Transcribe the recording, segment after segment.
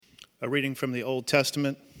A reading from the Old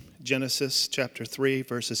Testament, Genesis chapter 3,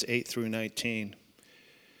 verses 8 through 19.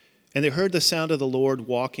 And they heard the sound of the Lord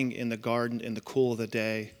walking in the garden in the cool of the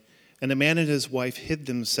day. And the man and his wife hid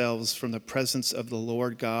themselves from the presence of the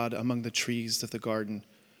Lord God among the trees of the garden.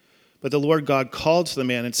 But the Lord God called to the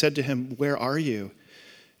man and said to him, "Where are you?"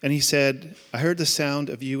 And he said, "I heard the sound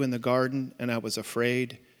of you in the garden, and I was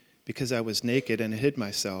afraid, because I was naked and hid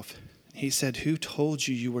myself." He said, "Who told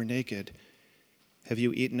you you were naked? Have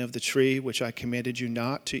you eaten of the tree which I commanded you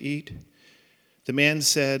not to eat?" The man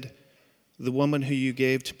said, "The woman who you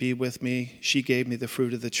gave to be with me, she gave me the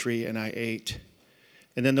fruit of the tree, and I ate."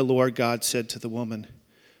 And then the Lord God said to the woman,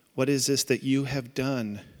 "What is this that you have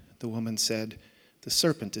done?" The woman said, "The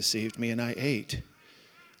serpent deceived me, and I ate."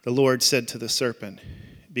 The Lord said to the serpent,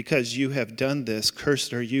 "Because you have done this,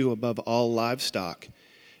 cursed are you above all livestock,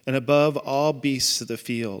 and above all beasts of the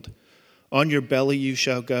field. On your belly you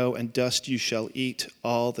shall go, and dust you shall eat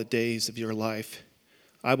all the days of your life.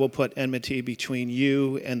 I will put enmity between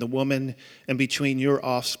you and the woman, and between your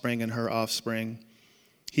offspring and her offspring.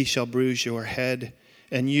 He shall bruise your head,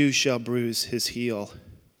 and you shall bruise his heel."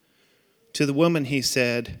 To the woman he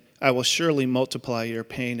said, "I will surely multiply your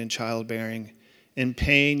pain in childbearing. In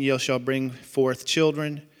pain you shall bring forth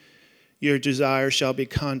children. Your desire shall be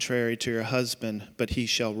contrary to your husband, but he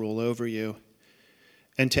shall rule over you."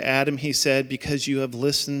 And to Adam he said, "Because you have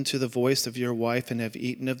listened to the voice of your wife and have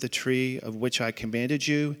eaten of the tree of which I commanded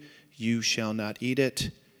you, you shall not eat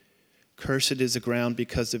it. Cursed is the ground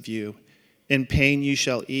because of you. In pain you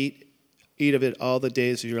shall eat of it all the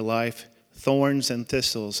days of your life. Thorns and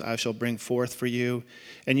thistles I shall bring forth for you,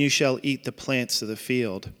 and you shall eat the plants of the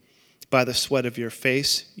field. By the sweat of your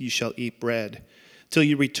face you shall eat bread, till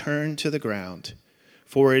you return to the ground.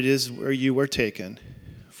 For it is where you were taken.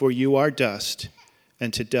 For you are dust,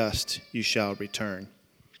 and to dust you shall return."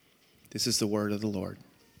 This is the word of the Lord.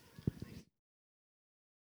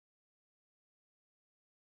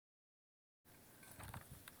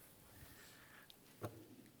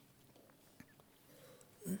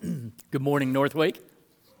 Good morning, Northwake.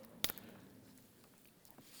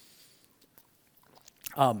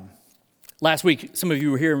 Last week, some of you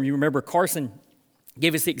were here and you remember Carson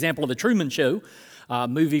gave us the example of the Truman Show, a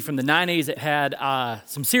movie from the 90s that had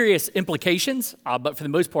some serious implications, but for the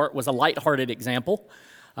most part was a lighthearted example.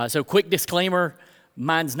 So quick disclaimer,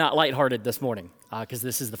 mine's not lighthearted this morning because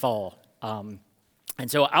this is the fall. And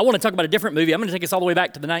so I want to talk about a different movie. I'm going to take us all the way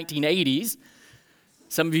back to the 1980s.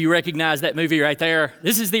 Some of you recognize that movie right there.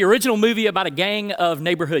 This is the original movie about a gang of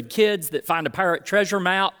neighborhood kids that find a pirate treasure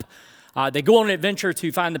map. They go on an adventure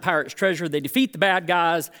to find the pirate's treasure. They defeat the bad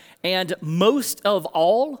guys. And most of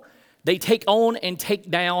all, they take on and take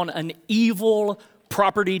down an evil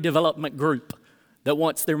property development group that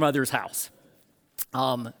wants their mother's house.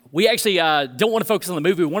 We actually don't want to focus on the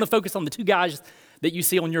movie. We want to focus on the two guys that you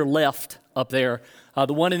see on your left up there.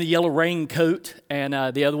 The one in the yellow raincoat and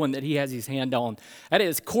the other one that he has his hand on. That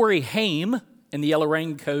is Corey Haim in the yellow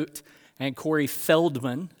raincoat and Corey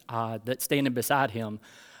Feldman that's standing beside him.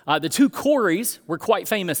 The two Coreys were quite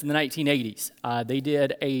famous in the 1980s. They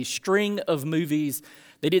did a string of movies.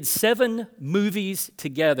 They did 7 movies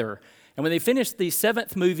together. And when they finished the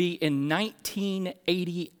 7th movie in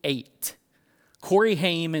 1988, Corey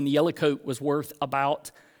Haim in the yellow coat was worth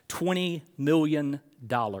about $20 million.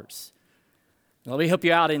 Now, let me help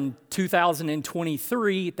you out. In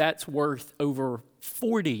 2023, that's worth over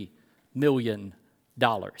 $40 million.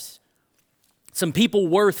 Some people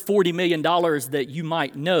worth $40 million that you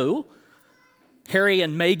might know. Harry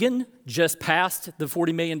and Meghan just passed the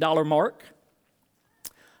 $40 million mark.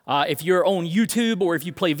 If you're on YouTube or if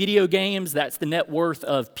you play video games, that's the net worth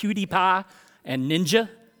of PewDiePie and Ninja.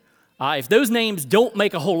 If those names don't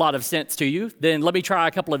make a whole lot of sense to you, then let me try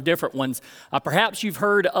a couple of different ones. Perhaps you've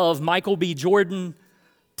heard of Michael B. Jordan,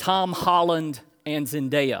 Tom Holland, and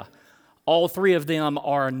Zendaya. All 3 of them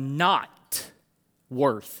are not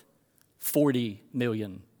worth $40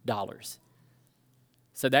 million.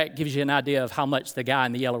 So that gives you an idea of how much the guy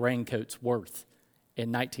in the yellow raincoat's worth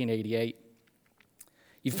in 1988.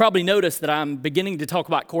 You've probably noticed that I'm beginning to talk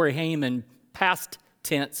about Corey Haim in past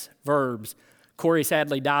tense verbs. Corey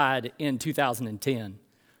sadly died in 2010.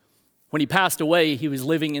 When he passed away, he was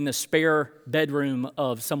living in the spare bedroom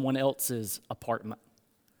of someone else's apartment.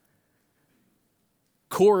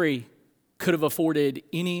 Corey could have afforded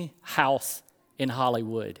any house in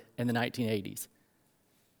Hollywood in the 1980s.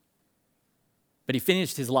 But he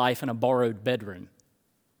finished his life in a borrowed bedroom.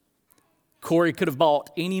 Corey could have bought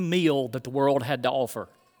any meal that the world had to offer.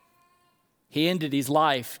 He ended his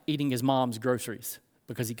life eating his mom's groceries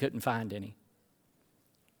because he couldn't find any.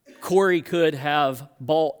 Corey could have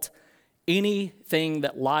bought anything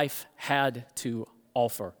that life had to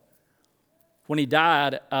offer. When he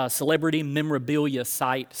died, a celebrity memorabilia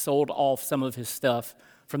site sold off some of his stuff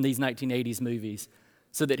from these 1980s movies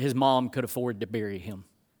so that his mom could afford to bury him.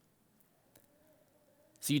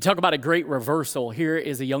 So you talk about a great reversal. Here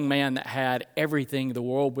is a young man that had everything. The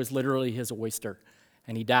world was literally his oyster,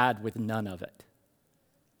 and he died with none of it.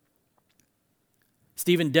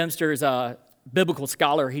 Stephen Dempster is a biblical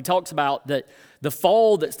scholar. He talks about that the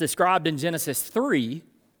fall that's described in Genesis 3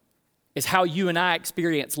 is how you and I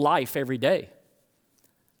experience life every day.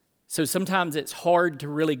 So sometimes it's hard to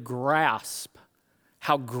really grasp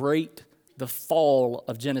how great the fall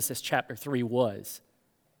of Genesis chapter 3 was.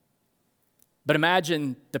 But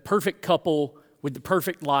imagine the perfect couple with the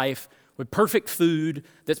perfect life, with perfect food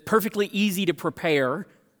that's perfectly easy to prepare,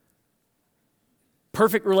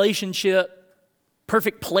 perfect relationship,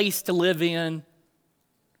 perfect place to live in,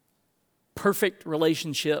 perfect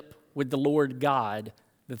relationship with the Lord God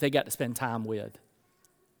that they got to spend time with.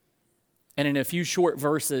 And in a few short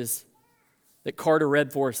verses that Carter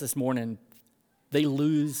read for us this morning, they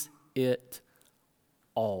lose it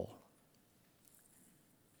all.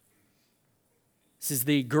 This is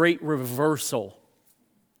the great reversal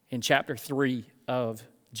in chapter 3 of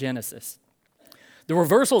Genesis. The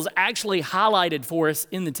reversal is actually highlighted for us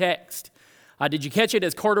in the text. Did you catch it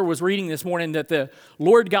as Carter was reading this morning that the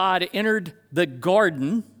Lord God entered the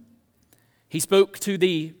garden? He spoke to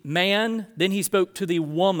the man, then he spoke to the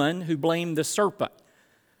woman who blamed the serpent.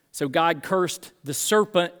 So God cursed the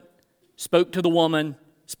serpent, spoke to the woman,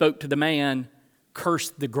 spoke to the man,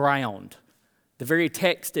 cursed the ground. The very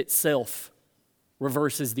text itself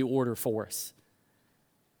reverses the order for us.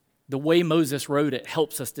 The way Moses wrote it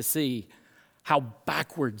helps us to see how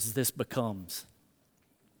backwards this becomes.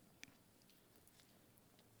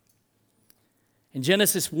 In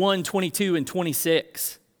Genesis 1, 22 and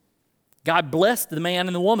 26, God blessed the man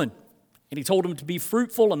and the woman, and he told them to be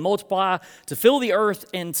fruitful and multiply, to fill the earth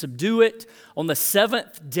and subdue it. On the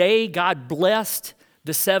seventh day, God blessed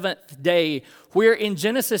the seventh day, where in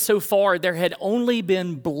Genesis so far there had only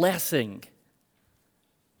been blessing.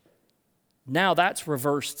 Now that's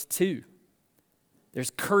reversed too.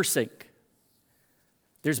 There's cursing.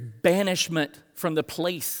 There's banishment from the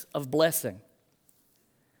place of blessing.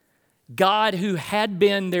 God, who had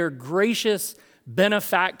been their gracious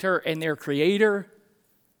benefactor and their creator,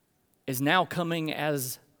 is now coming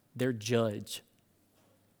as their judge.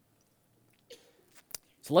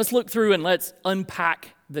 So let's look through and let's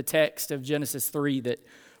unpack the text of Genesis 3 that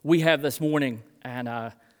we have this morning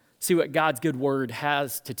and see what God's good word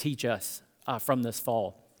has to teach us from this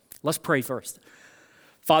fall. Let's pray first.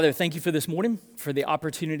 Father, thank you for this morning, for the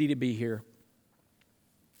opportunity to be here.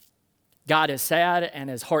 God, as sad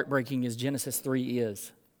and as heartbreaking as Genesis 3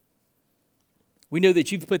 is, we know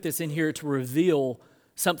that you've put this in here to reveal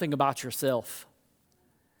something about yourself.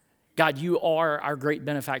 God, you are our great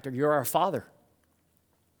benefactor. You're our Father.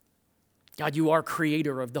 God, you are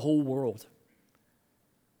creator of the whole world.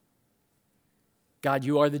 God,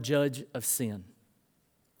 you are the judge of sin.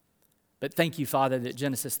 But thank you, Father, that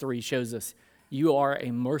Genesis 3 shows us you are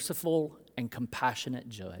a merciful and compassionate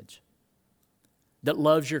judge that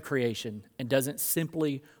loves your creation and doesn't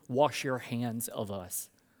simply wash your hands of us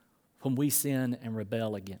when we sin and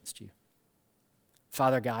rebel against you.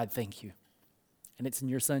 Father God, thank you. And it's in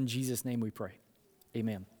your Son, Jesus' name we pray.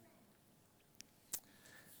 Amen.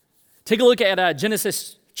 Take a look at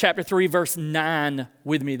Genesis chapter 3, verse 9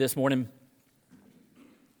 with me this morning.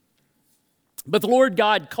 But the Lord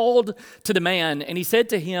God called to the man, and he said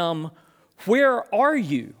to him, "Where are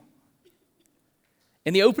you?"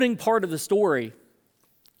 In the opening part of the story,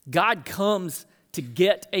 God comes to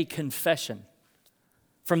get a confession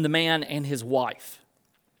from the man and his wife.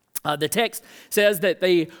 The text says that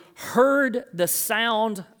they heard the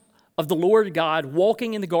sound of the Lord God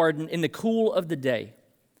walking in the garden in the cool of the day.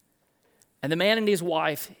 And the man and his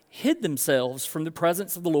wife hid themselves from the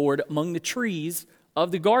presence of the Lord among the trees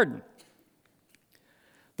of the garden.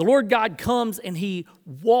 The Lord God comes and he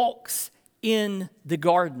walks in the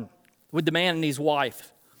garden with the man and his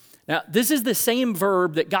wife. Now, this is the same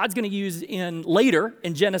verb that God's going to use later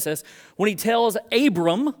in Genesis when he tells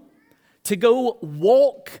Abram to go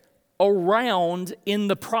walk around in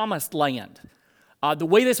the promised land. The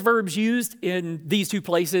way this verb's used in these two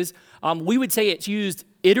places, we would say it's used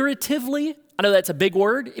iteratively. I know that's a big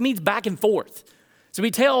word. It means back and forth. So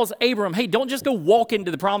he tells Abram, hey, don't just go walk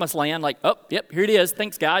into the promised land like, oh, yep, here it is.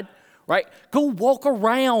 Thanks, God. Right? Go walk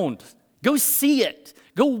around. Go see it.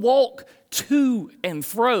 Go walk to and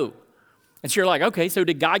fro. And so you're like, okay, so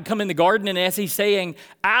did God come in the garden and as he's saying,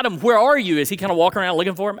 Adam, where are you? Is he kind of walking around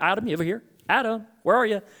looking for him? Adam, you over here? Adam, where are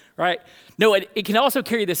you? right? No, it can also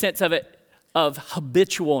carry the sense of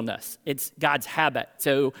habitualness. It's God's habit.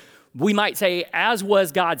 So we might say, as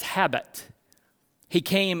was God's habit, he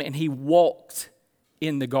came and he walked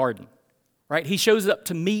in the garden, right? He shows up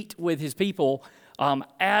to meet with his people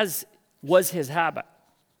as was his habit.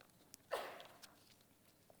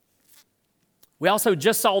 We also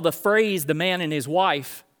just saw the phrase, the man and his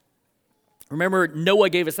wife. Remember, Noah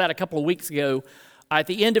gave us that a couple of weeks ago. At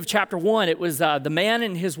the end of chapter 1, it was the man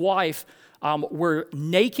and his wife were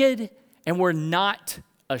naked and were not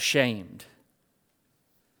ashamed.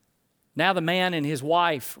 Now the man and his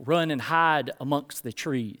wife run and hide amongst the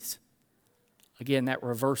trees. Again, that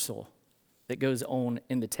reversal that goes on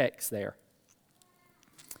in the text there.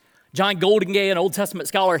 John Goldingay, an Old Testament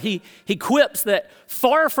scholar, he quips that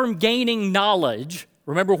far from gaining knowledge,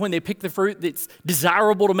 remember when they picked the fruit that's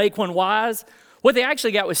desirable to make one wise? What they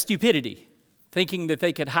actually got was stupidity, thinking that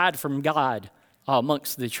they could hide from God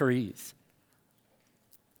amongst the trees.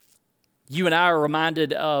 You and I are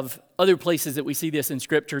reminded of other places that we see this in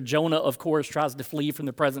Scripture. Jonah, of course, tries to flee from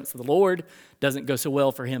the presence of the Lord. Doesn't go so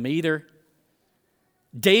well for him either.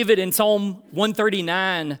 David in Psalm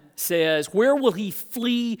 139 says, where will he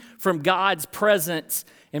flee from God's presence?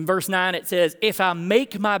 In verse 9 it says, if I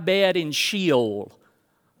make my bed in Sheol,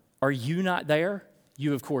 are you not there?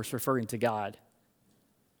 You, of course, referring to God.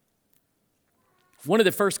 One of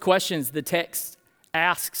the first questions the text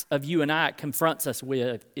asks of you and I, confronts us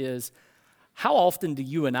with, is how often do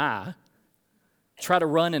you and I try to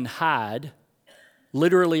run and hide,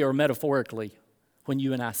 literally or metaphorically, when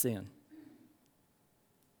you and I sin?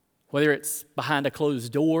 Whether it's behind a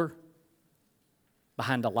closed door,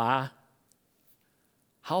 behind a lie.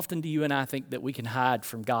 How often do you and I think that we can hide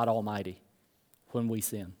from God Almighty when we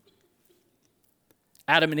sin?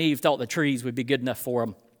 Adam and Eve thought the trees would be good enough for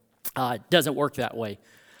them. It doesn't work that way.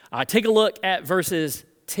 Take a look at verses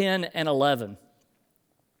 10 and 11.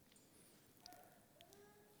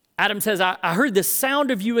 Adam says, I heard the sound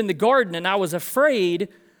of you in the garden, and I was afraid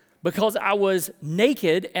because I was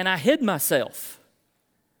naked and I hid myself.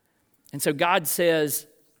 And so God says,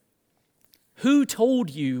 who told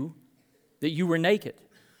you that you were naked?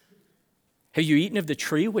 Have you eaten of the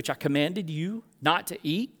tree which I commanded you not to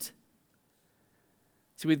eat?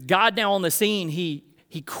 So with God now on the scene, he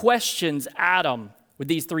questions Adam with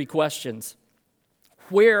these three questions.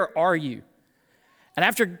 Where are you? And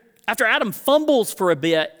after Adam fumbles for a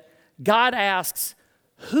bit, God asks,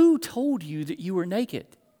 who told you that you were naked?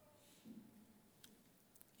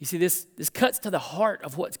 You see, this cuts to the heart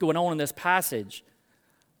of what's going on in this passage.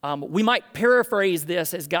 We might paraphrase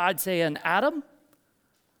this as God saying, Adam,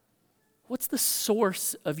 what's the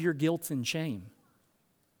source of your guilt and shame?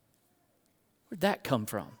 Where'd that come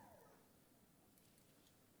from?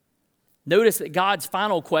 Notice that God's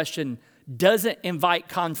final question doesn't invite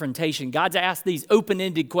confrontation. God's asked these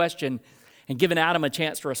open-ended questions and given Adam a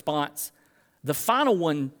chance to respond. The final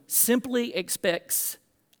one simply expects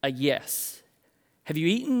a yes. Have you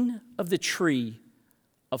eaten of the tree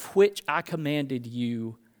of which I commanded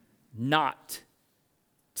you not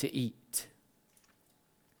to eat?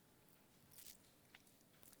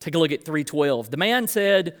 Take a look at 3:12. The man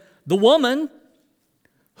said, the woman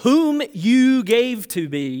whom you gave to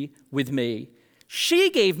me with me, she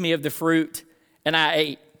gave me of the fruit and I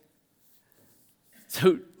ate.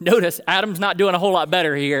 So notice, Adam's not doing a whole lot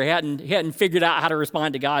better here. He hadn't figured out how to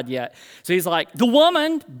respond to God yet. So he's like, the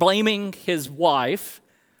woman, blaming his wife,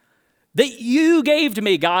 that you gave to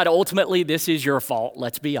me, God, ultimately this is your fault,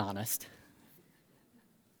 let's be honest.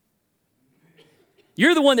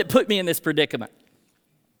 You're the one that put me in this predicament.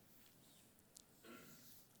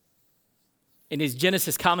 In his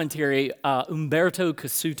Genesis commentary, Umberto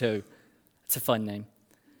Cassuto, that's a fun name,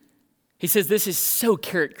 he says this is so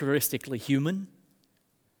characteristically human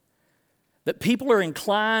that people are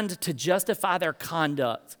inclined to justify their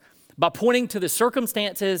conduct by pointing to the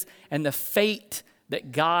circumstances and the fate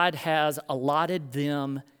that God has allotted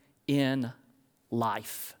them in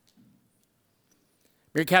life.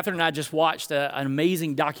 Mary Catherine and I just watched an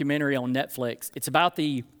amazing documentary on Netflix. It's about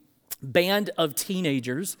the band of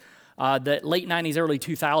teenagers that late 90s, early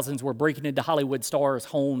 2000s were breaking into Hollywood stars'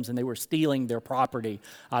 homes and they were stealing their property.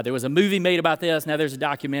 There was a movie made about this. Now there's a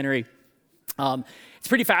documentary. It's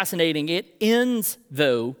pretty fascinating. It ends,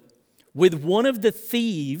 though, with one of the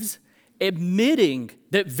thieves admitting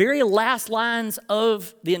the very last lines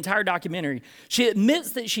of the entire documentary. She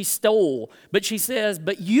admits that she stole, but she says,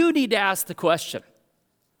 but you need to ask the question,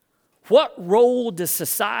 what role does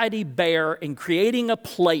society bear in creating a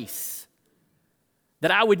place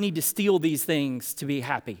that I would need to steal these things to be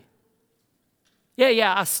happy?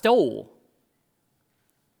 Yeah, I stole,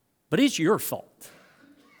 but it's your fault.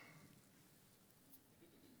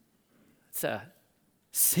 It's a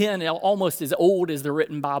sin almost as old as the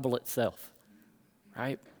written Bible itself,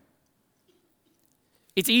 right?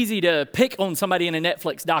 It's easy to pick on somebody in a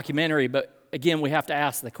Netflix documentary, but again, we have to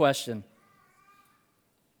ask the question,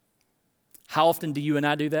 how often do you and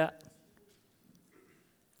I do that?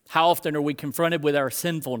 How often are we confronted with our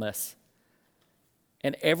sinfulness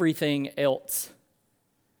and everything else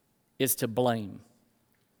is to blame?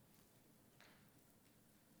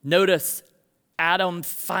 Notice Adam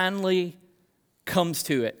finally comes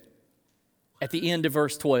to it at the end of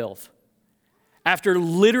verse 12. After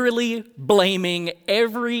literally blaming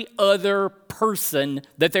every other person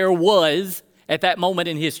that there was at that moment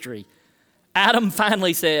in history, Adam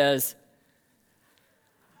finally says,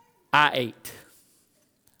 I ate.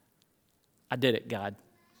 I did it, God.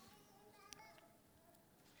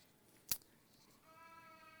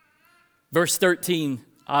 Verse 13,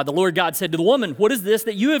 the Lord God said to the woman, what is this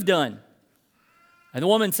that you have done? And the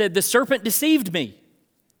woman said, the serpent deceived me,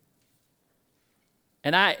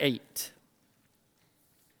 and I ate.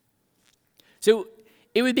 So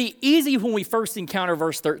it would be easy when we first encounter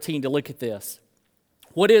verse 13 to look at this.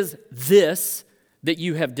 What is this that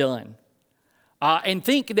you have done? And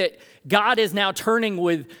think that God is now turning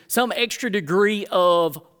with some extra degree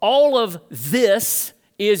of all of this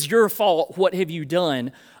is your fault. What have you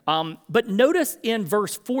done? But notice in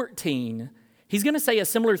verse 14, he's going to say a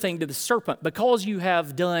similar thing to the serpent, because you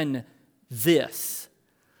have done this,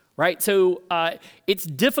 right? So it's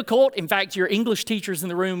difficult. In fact, your English teachers in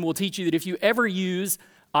the room will teach you that if you ever use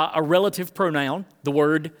a relative pronoun, the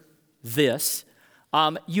word this,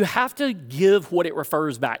 you have to give what it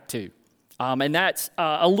refers back to. And that's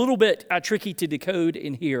a little bit tricky to decode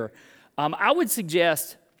in here. I would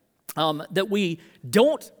suggest that we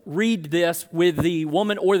don't read this with the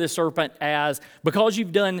woman or the serpent as, because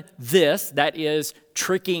you've done this, that is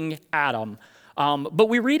tricking Adam. But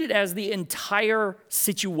we read it as the entire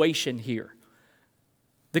situation here.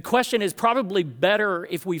 The question is probably better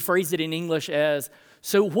if we phrase it in English as,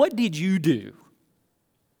 so what did you do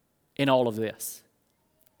in all of this?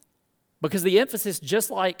 Because the emphasis,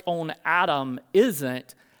 just like on Adam,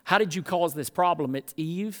 isn't, how did you cause this problem? It's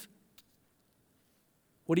Eve.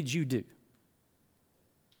 What did you do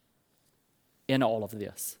in all of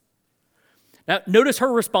this? Now, notice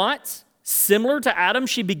her response. Similar to Adam,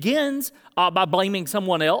 she begins by blaming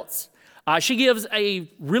someone else. She gives a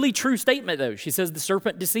really true statement, though. She says, the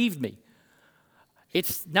serpent deceived me.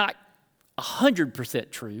 It's not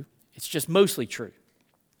 100% true. It's just mostly true.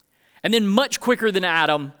 And then much quicker than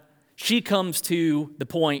Adam, she comes to the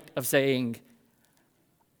point of saying,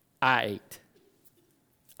 I ate.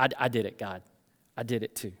 I did it, God. I did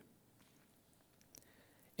it too.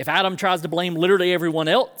 If Adam tries to blame literally everyone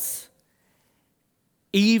else,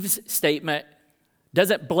 Eve's statement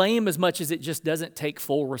doesn't blame as much as it just doesn't take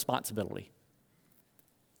full responsibility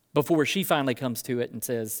before she finally comes to it and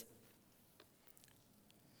says,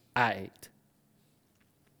 I ate.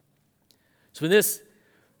 So in this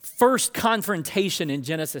first confrontation in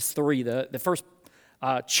Genesis 3, the first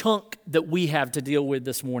chunk that we have to deal with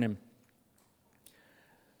this morning,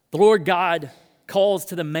 the Lord God calls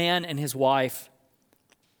to the man and his wife,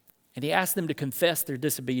 and he asks them to confess their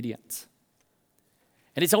disobedience.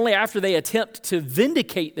 And it's only after they attempt to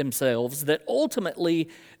vindicate themselves that ultimately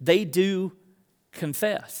they do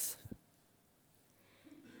confess.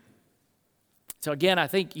 So again, I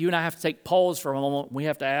think you and I have to take pause for a moment. We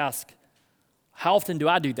have to ask, how often do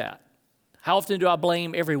I do that? How often do I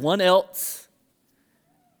blame everyone else,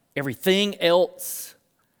 everything else?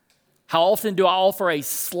 How often do I offer a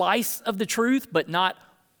slice of the truth, but not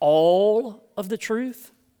all of the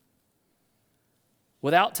truth?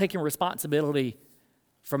 Without taking responsibility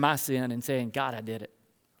for my sin and saying, God, I did it.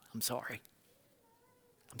 I'm sorry.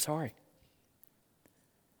 I'm sorry.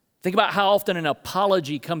 Think about how often an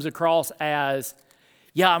apology comes across as,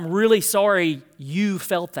 yeah, I'm really sorry you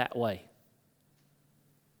felt that way.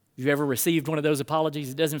 Have you ever received one of those apologies?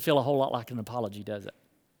 It doesn't feel a whole lot like an apology, does it?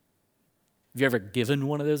 Have you ever given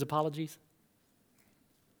one of those apologies?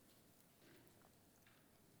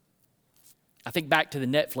 I think back to the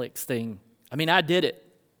Netflix thing. I mean, I did it.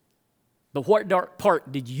 But what dark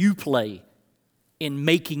part did you play in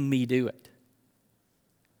making me do it?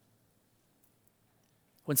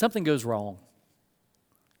 When something goes wrong,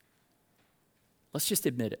 let's just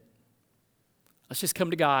admit it. Let's just come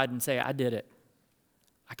to God and say, I did it.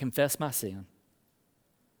 I confess my sin.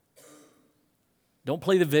 Don't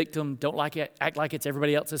play the victim. Don't act like it's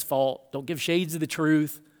everybody else's fault. Don't give shades of the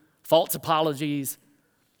truth, false apologies.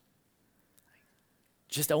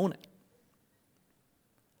 Just own it.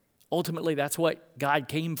 Ultimately, that's what God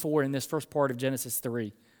came for in this first part of Genesis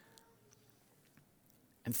 3.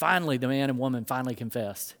 And finally, the man and woman finally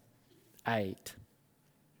confessed, I ate.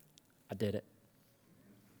 I did it.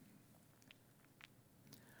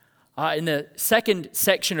 In the second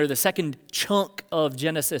section, or the second chunk of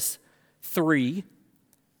Genesis 3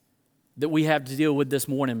 that we have to deal with this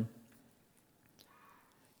morning,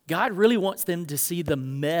 God really wants them to see the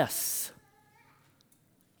mess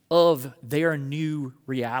of their new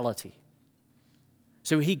reality.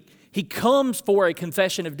 So he comes for a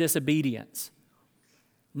confession of disobedience.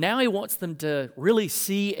 Now he wants them to really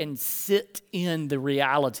see and sit in the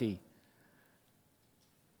reality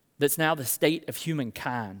that's now the state of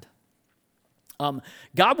humankind.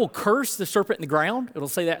 God will curse the serpent in the ground. It'll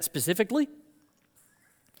say that specifically.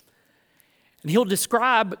 And he'll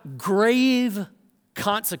describe grave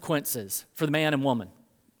consequences for the man and woman.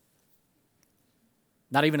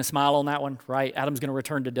 Not even a smile on that one, right? Adam's going to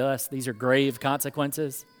return to dust. These are grave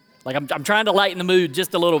consequences. Like I'm trying to lighten the mood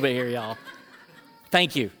just a little bit here, y'all.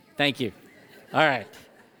 Thank you. All right.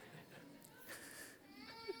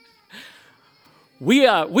 We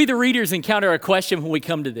the readers encounter a question when we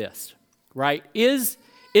come to this, right? Is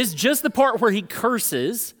just the part where he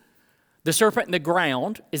curses the serpent in the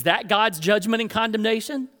ground, is that God's judgment and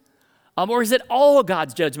condemnation? Or is it all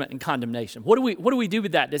God's judgment and condemnation? What do we do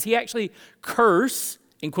with that? Does he actually curse,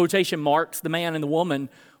 in quotation marks, the man and the woman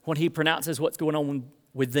when he pronounces what's going on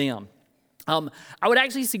with them? I would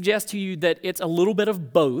actually suggest to you that it's a little bit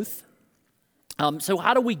of both. So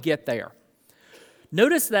how do we get there?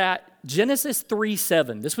 Notice that Genesis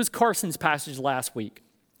 3:7, this was Carson's passage last week.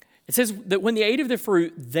 It says that when they ate of the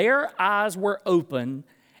fruit, their eyes were open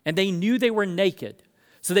and they knew they were naked.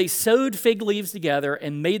 So they sewed fig leaves together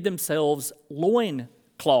and made themselves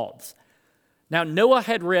loincloths. Now Noah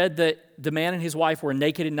had read that the man and his wife were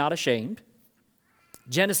naked and not ashamed.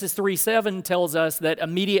 Genesis 3:7 tells us that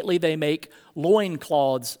immediately they make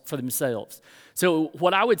loincloths for themselves. So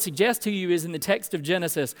what I would suggest to you is in the text of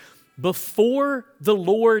Genesis, before the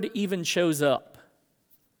Lord even shows up,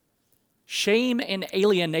 shame and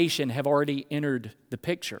alienation have already entered the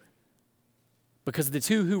picture. Because the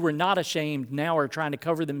two who were not ashamed now are trying to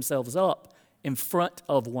cover themselves up in front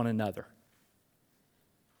of one another.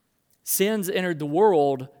 Sin's entered the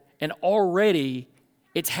world, and already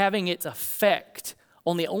it's having its effect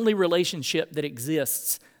on the only relationship that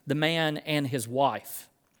exists, the man and his wife.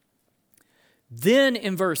 Then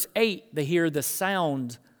in verse 8, they hear the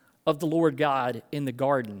sound of the Lord God in the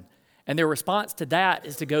garden. And their response to that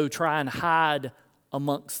is to go try and hide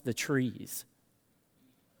amongst the trees.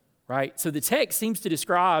 Right? So the text seems to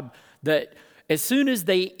describe that as soon as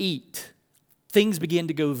they eat, things begin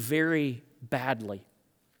to go very badly.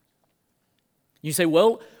 You say,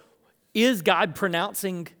 well, is God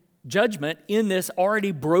pronouncing judgment in this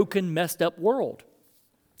already broken, messed up world?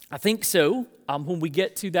 I think so. When we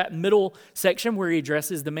get to that middle section where he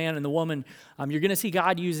addresses the man and the woman, you're going to see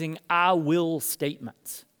God using I will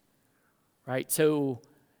statements. Right? So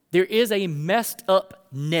there is a messed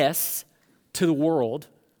upness to the world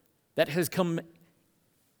that has come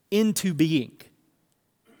into being.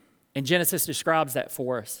 And Genesis describes that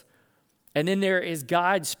for us. And then there is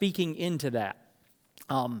God speaking into that.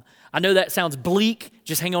 I know that sounds bleak.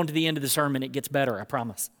 Just hang on to the end of the sermon. It gets better, I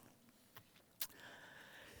promise.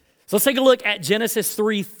 So let's take a look at Genesis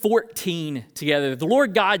 3:14 together. The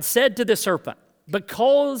Lord God said to the serpent,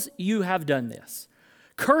 because you have done this,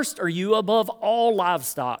 cursed are you above all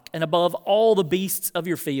livestock and above all the beasts of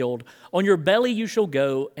your field. On your belly you shall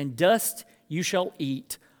go, and dust you shall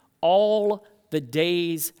eat all the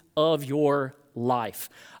days of your life.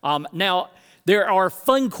 Now, there are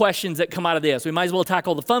fun questions that come out of this. We might as well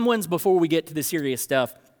tackle the fun ones before we get to the serious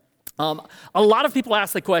stuff. A lot of people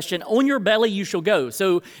ask the question, on your belly you shall go.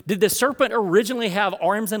 So did the serpent originally have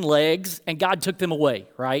arms and legs, and God took them away,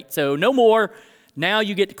 right? So no more. Now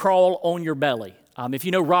you get to crawl on your belly. If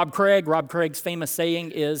you know Rob Craig's famous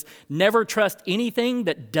saying is, never trust anything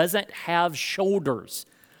that doesn't have shoulders.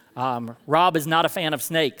 Rob is not a fan of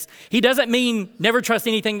snakes. He doesn't mean never trust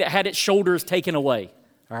anything that had its shoulders taken away,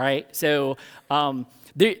 all right? So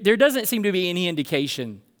there doesn't seem to be any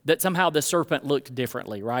indication that somehow the serpent looked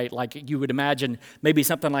differently, right? Like you would imagine maybe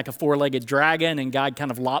something like a four-legged dragon, and God kind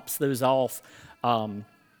of lops those off. One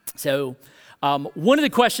of the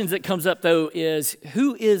questions that comes up, though, is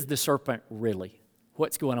who is the serpent really?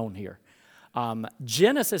 What's going on here?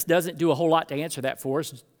 Genesis doesn't do a whole lot to answer that for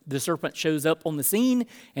us. The serpent shows up on the scene,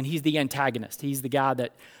 and he's the antagonist. He's the guy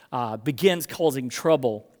that begins causing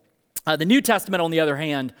trouble. The New Testament, on the other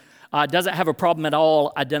hand, doesn't have a problem at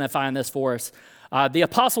all identifying this for us. The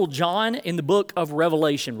Apostle John, in the book of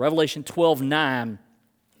Revelation 12:9,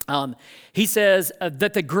 He says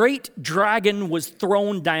that the great dragon was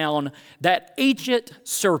thrown down, that ancient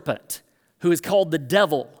serpent who is called the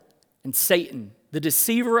devil and Satan, the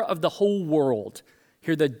deceiver of the whole world.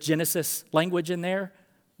 Hear the Genesis language in there?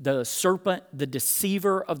 The serpent, the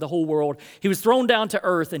deceiver of the whole world. He was thrown down to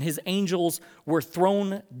earth, and his angels were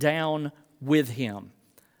thrown down with him.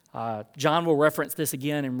 John will reference this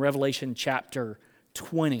again in Revelation chapter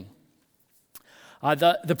 20.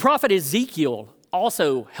 The prophet Ezekiel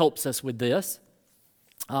also helps us with this.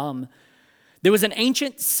 There was an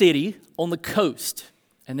ancient city on the coast,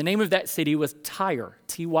 and the name of that city was Tyre,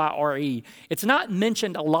 Tyre. It's not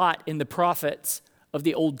mentioned a lot in the prophets of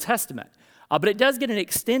the Old Testament, but it does get an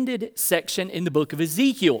extended section in the book of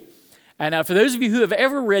Ezekiel. And for those of you who have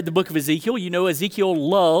ever read the book of Ezekiel, you know Ezekiel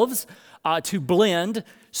loves to blend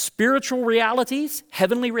spiritual realities,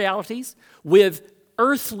 heavenly realities, with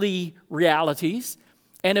earthly realities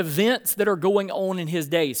and events that are going on in his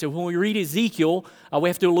day. So when we read Ezekiel, we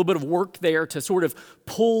have to do a little bit of work there to sort of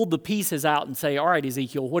pull the pieces out and say, all right,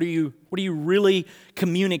 Ezekiel, what are you really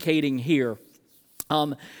communicating here?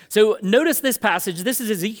 So notice this passage. This is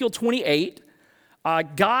Ezekiel 28.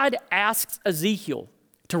 God asks Ezekiel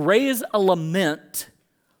to raise a lament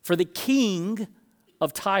for the king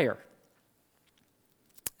of Tyre.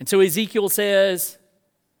 And so Ezekiel says,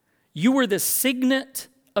 "You were the signet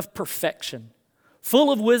of perfection,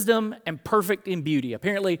 full of wisdom and perfect in beauty."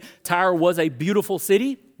 Apparently, Tyre was a beautiful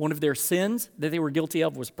city. One of their sins that they were guilty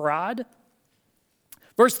of was pride.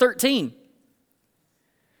 Verse 13,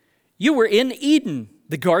 "You were in Eden,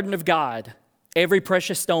 the garden of God. Every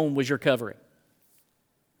precious stone was your covering."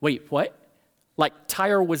 Wait, what? Like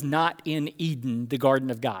Tyre was not in Eden, the garden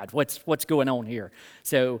of God. What's going on here?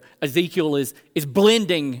 So Ezekiel is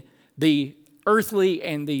blending the earthly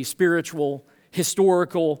and the spiritual,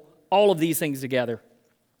 historical, all of these things together.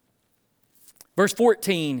 Verse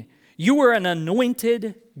 14, "You were an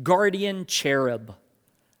anointed guardian cherub.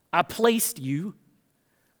 I placed you.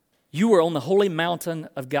 You were on the holy mountain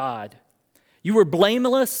of God. You were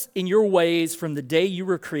blameless in your ways from the day you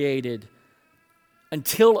were created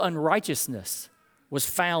until unrighteousness was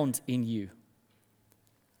found in you."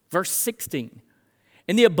 Verse 16,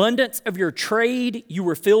 "In the abundance of your trade, you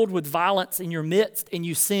were filled with violence in your midst, and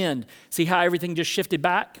you sinned." See how everything just shifted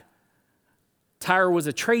back? Tyre was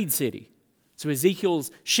a trade city. So Ezekiel's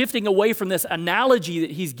shifting away from this analogy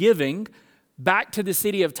that he's giving back to the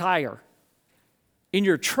city of Tyre. In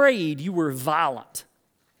your trade, you were violent.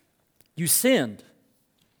 You sinned.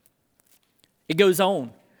 It goes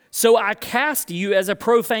on. "So I cast you as a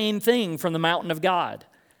profane thing from the mountain of God.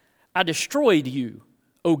 I destroyed you,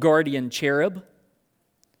 O guardian cherub."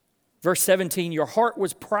 Verse 17, "Your heart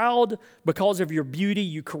was proud because of your beauty.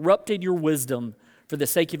 You corrupted your wisdom for the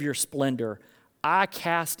sake of your splendor. I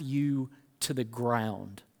cast you to the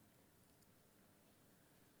ground."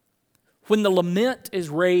 When the lament is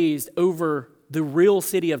raised over the real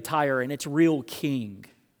city of Tyre and its real king,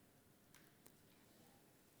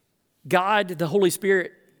 God, the Holy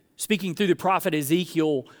Spirit, speaking through the prophet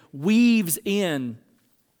Ezekiel, weaves in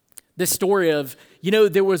the story of,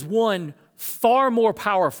 there was one far more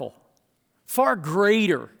powerful, far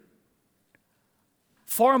greater,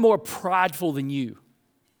 far more prideful than you,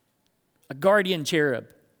 a guardian cherub.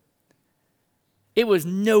 It was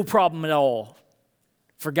no problem at all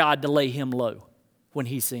for God to lay him low when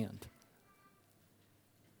he sinned.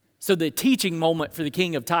 So the teaching moment for the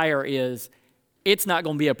king of Tyre is, it's not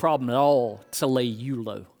going to be a problem at all to lay you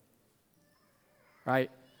low.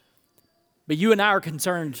 Right? But you and I are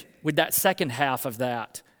concerned with that second half of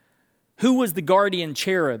that. Who was the guardian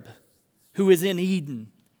cherub who is in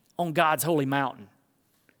Eden on God's holy mountain,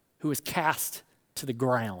 who was cast to the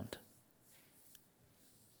ground?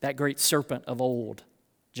 That great serpent of old,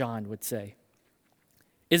 John would say.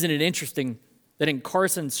 Isn't it interesting that in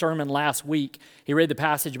Carson's sermon last week, he read the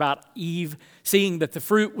passage about Eve seeing that the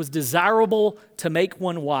fruit was desirable to make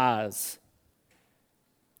one wise.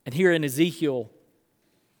 And here in Ezekiel,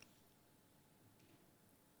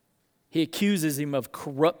 he accuses him of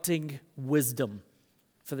corrupting wisdom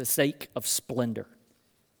for the sake of splendor.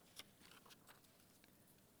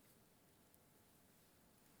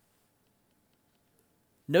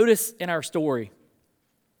 Notice in our story,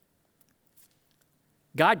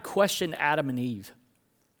 God questioned Adam and Eve.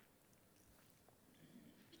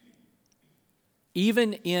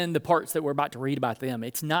 Even in the parts that we're about to read about them,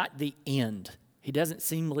 it's not the end. He doesn't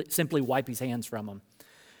simply wipe his hands from them.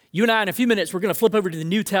 You and I, in a few minutes, we're going to flip over to the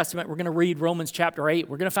New Testament. We're going to read Romans chapter 8.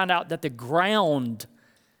 We're going to find out that the ground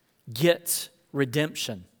gets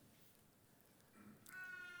redemption.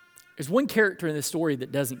 There's one character in this story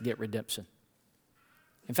that doesn't get redemption.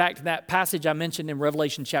 In fact, that passage I mentioned in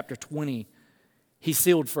Revelation chapter 20, he's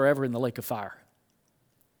sealed forever in the lake of fire.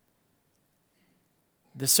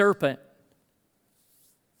 The serpent,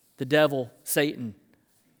 the devil, Satan,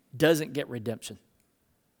 doesn't get redemption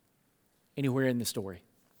anywhere in the story.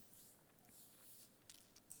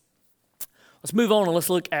 Let's move on and let's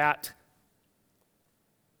look at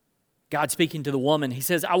God speaking to the woman. He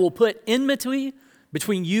says, I will put enmity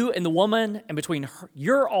between you and the woman and between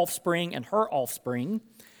your offspring and her offspring.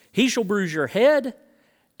 He shall bruise your head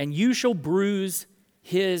and you shall bruise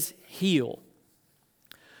his heel.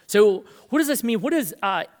 So what does this mean? What does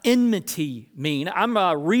enmity mean? I'm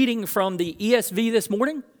reading from the ESV this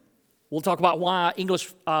morning. We'll talk about why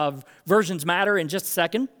English versions matter in just a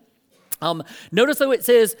second. Notice though it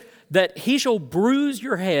says that he shall bruise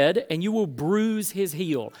your head and you will bruise his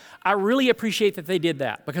heel. I really appreciate that they did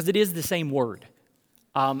that because it is the same word.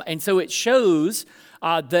 And so it shows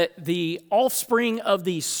that the offspring of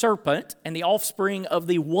the serpent and the offspring of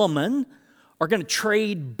the woman are going to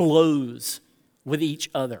trade blows with each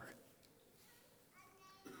other.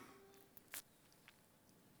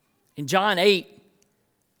 In John 8,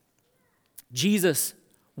 Jesus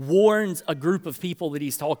warns a group of people that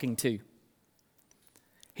he's talking to.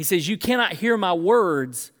 He says, you cannot hear my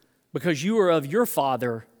words because you are of your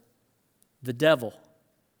father, the devil.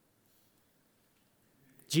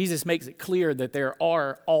 Jesus makes it clear that there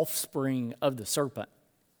are offspring of the serpent.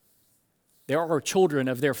 There are children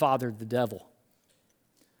of their father, the devil.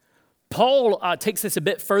 Paul takes this a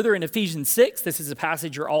bit further in Ephesians 6. This is a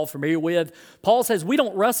passage you're all familiar with. Paul says, we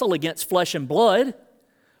don't wrestle against flesh and blood,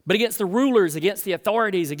 but against the rulers, against the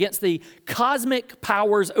authorities, against the cosmic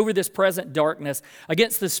powers over this present darkness,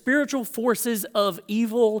 against the spiritual forces of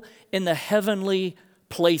evil in the heavenly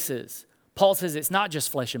places. Paul says it's not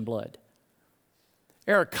just flesh and blood.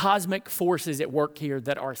 There are cosmic forces at work here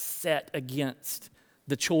that are set against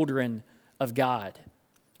the children of God.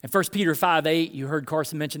 In 1 Peter 5:8, you heard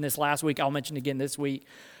Carson mention this last week. I'll mention it again this week.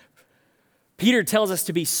 Peter tells us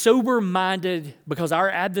to be sober-minded because our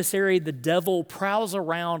adversary, the devil, prowls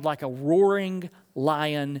around like a roaring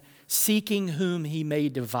lion, seeking whom he may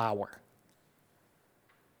devour.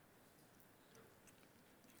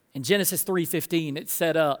 In Genesis 3:15, it's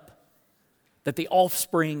set up that the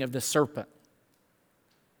offspring of the serpent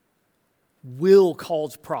will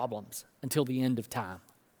cause problems until the end of time.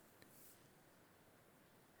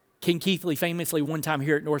 King Keithley famously one time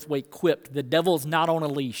here at Northwake quipped, the devil's not on a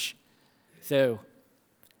leash. So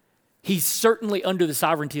he's certainly under the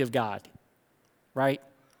sovereignty of God, right?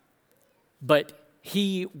 But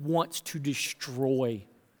he wants to destroy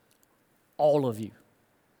all of you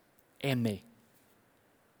and me.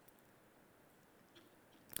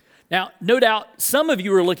 Now, no doubt some of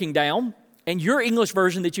you are looking down and your English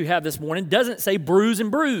version that you have this morning doesn't say bruise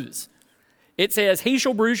and bruise. It says, he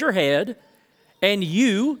shall bruise your head and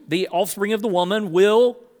you, the offspring of the woman,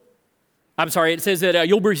 it says that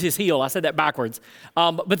you'll bruise his heel. I said that backwards.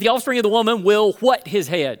 But the offspring of the woman will what his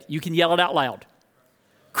head? You can yell it out loud.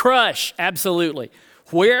 Crush, absolutely.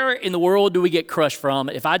 Where in the world do we get crush from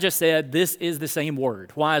if I just said this is the same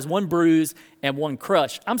word? Why is one bruise and one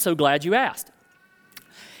crush? I'm so glad you asked.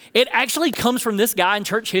 It actually comes from this guy in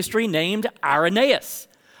church history named Irenaeus.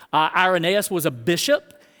 Irenaeus was a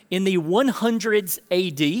bishop in the 100s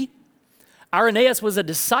AD. Irenaeus was a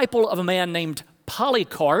disciple of a man named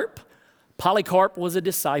Polycarp. Polycarp was a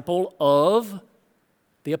disciple of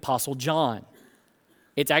the Apostle John.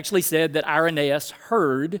 It's actually said that Irenaeus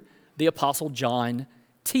heard the Apostle John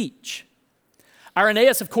teach.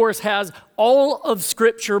 Irenaeus, of course, has all of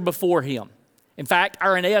Scripture before him. In fact,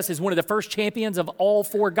 Irenaeus is one of the first champions of all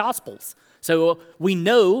four Gospels. So we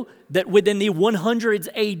know that within the 100s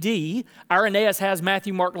AD, Irenaeus has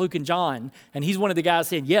Matthew, Mark, Luke, and John. And he's one of the guys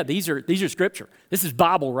saying, yeah, these are Scripture. This is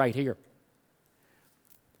Bible right here.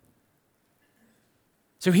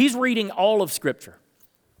 So he's reading all of Scripture.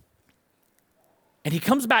 And he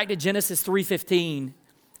comes back to Genesis 3:15,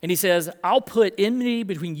 and he says, I'll put enmity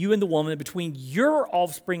between you and the woman, between your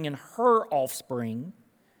offspring and her offspring.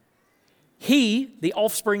 He, the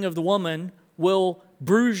offspring of the woman, will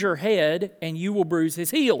bruise your head, and you will bruise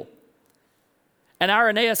his heel. And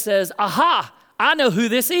Irenaeus says, aha, I know who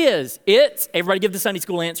this is. It's, everybody give the Sunday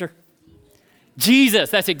school answer.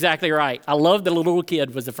 Jesus, that's exactly right. I love that the little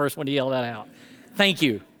kid was the first one to yell that out. Thank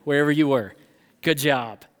you, wherever you were. Good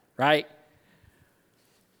job, right?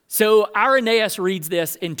 So Irenaeus reads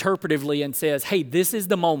this interpretively and says, hey, this is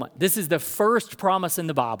the moment. This is the first promise in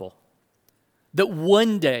the Bible that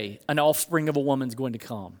one day an offspring of a woman's going to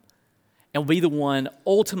come and be the one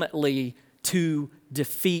ultimately to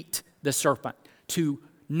defeat the serpent, to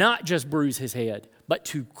not just bruise his head, but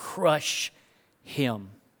to crush him.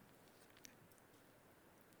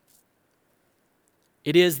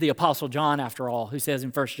 It is the Apostle John, after all, who says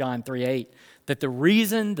in 1 John 3:8 that the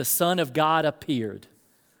reason the Son of God appeared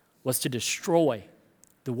was to destroy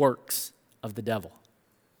the works of the devil.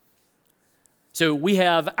 So we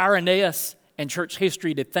have Irenaeus and church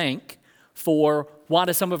history to thank for why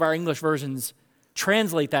do some of our English versions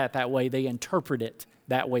translate that way. They interpret it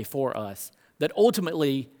that way for us. That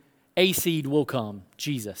ultimately a seed will come,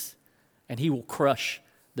 Jesus, and he will crush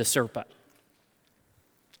the serpent.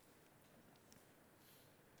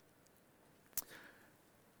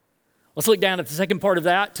 Let's look down at the second part of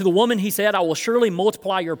that. To the woman he said, I will surely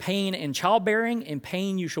multiply your pain in childbearing. In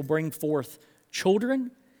pain you shall bring forth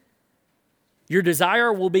children. Your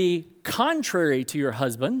desire will be contrary to your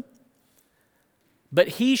husband, but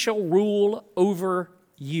he shall rule over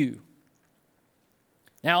you.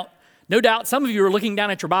 Now, no doubt some of you are looking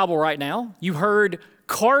down at your Bible right now. You heard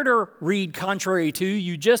Carter read contrary to,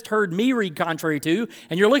 you just heard me read contrary to,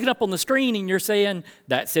 and you're looking up on the screen and you're saying,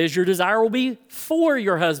 that says your desire will be for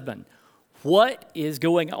your husband. What is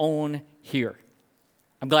going on here?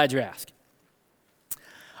 I'm glad you asked.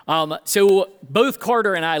 So both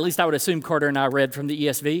Carter and I, at least I would assume Carter and I read from the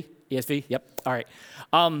ESV. ESV? Yep. All right.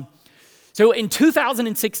 So in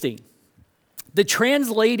 2016, the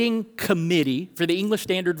translating committee for the English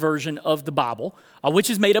Standard Version of the Bible, which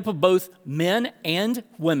is made up of both men and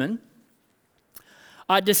women,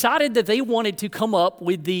 decided that they wanted to come up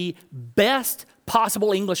with the best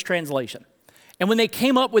possible English translation. And when they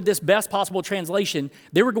came up with this best possible translation,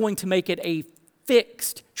 they were going to make it a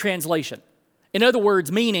fixed translation. In other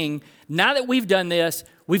words, meaning, now that we've done this,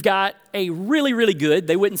 we've got a really, really good,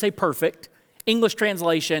 they wouldn't say perfect, English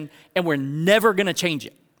translation, and we're never going to change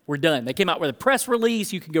it. We're done. They came out with a press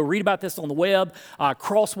release. You can go read about this on the web.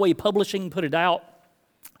 Crossway Publishing put it out.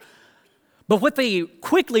 But what they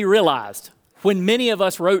quickly realized, when many of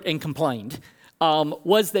us wrote and complained,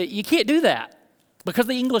 was that you can't do that because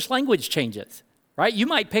the English language changes. Right? You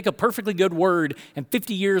might pick a perfectly good word, and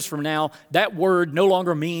 50 years from now, that word no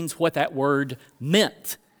longer means what that word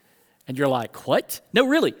meant. And you're like, what? No,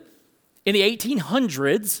 really. In the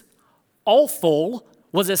 1800s, awful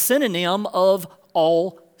was a synonym of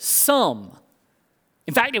awesome.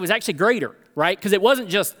 In fact, it was actually greater, right? Because it wasn't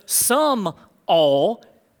just some all,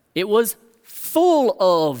 it was full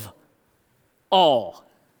of all.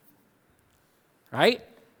 Right?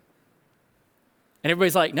 And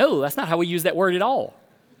everybody's like, no, that's not how we use that word at all.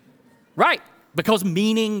 Right, because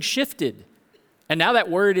meaning shifted. And now that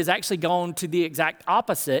word is actually gone to the exact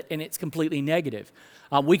opposite, and it's completely negative.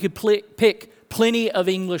 We could pick plenty of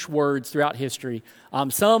English words throughout history.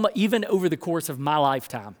 Some, even over the course of my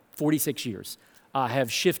lifetime, 46 years,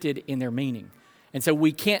 have shifted in their meaning. And so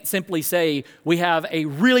we can't simply say we have a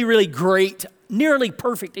really, really great, nearly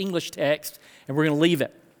perfect English text, and we're going to leave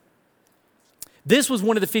it. This was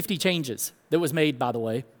one of the 50 changes that was made, by the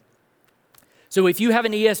way. So if you have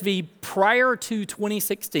an ESV prior to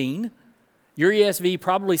 2016, your ESV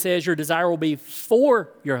probably says your desire will be for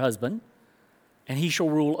your husband, and he shall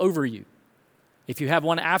rule over you. If you have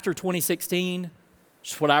one after 2016,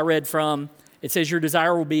 which is what I read from, it says your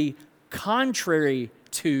desire will be contrary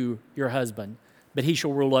to your husband, but he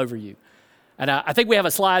shall rule over you. And I think we have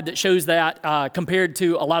a slide that shows that compared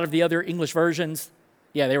to a lot of the other English versions.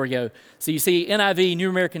 Yeah, there we go. So you see NIV, New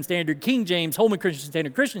American Standard, King James, Holman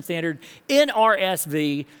Christian Standard,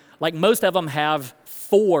 NRSV, like most of them have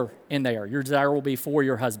for in there. Your desire will be for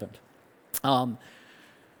your husband. So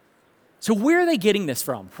where are they getting this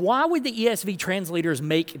from? Why would the ESV translators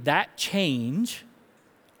make that change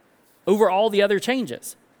over all the other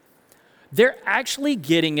changes? They're actually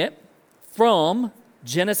getting it from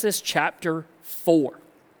Genesis chapter 4.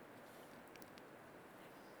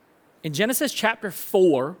 In Genesis chapter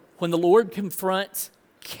 4, when the Lord confronts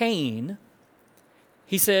Cain,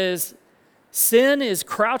 he says, sin is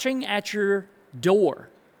crouching at your door,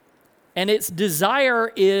 and its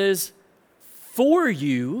desire is for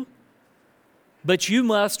you, but you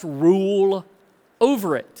must rule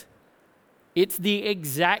over it. It's the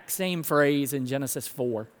exact same phrase in Genesis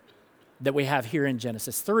 4 that we have here in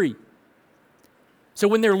Genesis 3. So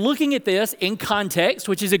when they're looking at this in context,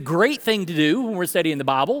 which is a great thing to do when we're studying the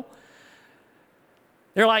Bible,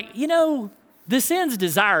 they're like, the sin's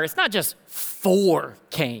desire, it's not just for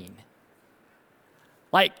Cain.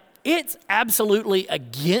 Like, it's absolutely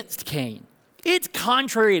against Cain. It's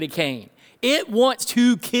contrary to Cain. It wants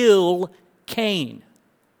to kill Cain.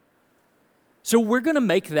 So we're going to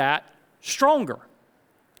make that stronger.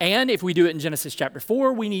 And if we do it in Genesis chapter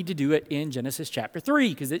 4, we need to do it in Genesis chapter 3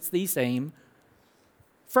 because it's the same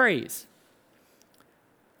phrase.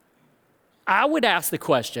 I would ask the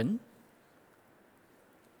question,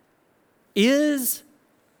 is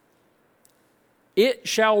it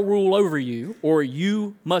shall rule over you, or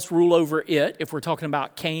you must rule over it, if we're talking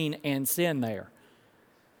about Cain and sin there.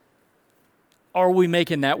 Are we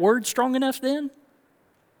making that word strong enough then?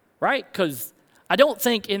 Right? Because I don't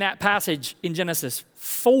think in that passage in Genesis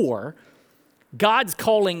 4, God's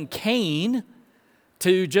calling Cain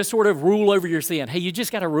to just sort of rule over your sin. Hey, you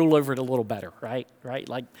just got to rule over it a little better, right? Right?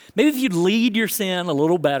 Like maybe if you'd lead your sin a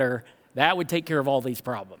little better, that would take care of all these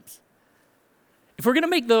problems. If we're going to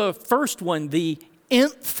make the first one the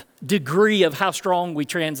nth degree of how strong we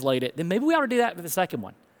translate it, then maybe we ought to do that with the second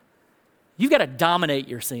one. You've got to dominate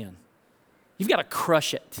your sin. You've got to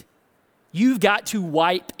crush it. You've got to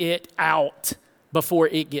wipe it out before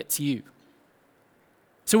it gets you.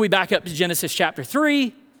 So we back up to Genesis chapter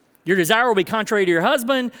 3. Your desire will be contrary to your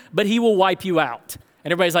husband, but he will wipe you out.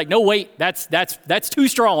 And everybody's like, no, wait, that's too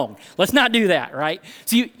strong. Let's not do that, right?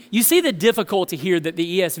 So you see the difficulty here that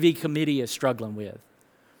the ESV committee is struggling with.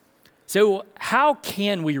 So how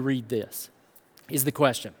can we read this is the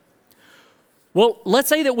question. Well, let's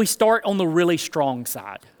say that we start on the really strong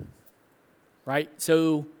side, right?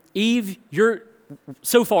 So Eve, you're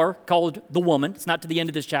so far called the woman. It's not to the end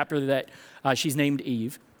of this chapter that she's named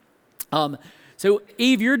Eve. So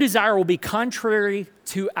Eve, your desire will be contrary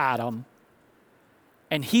to Adam,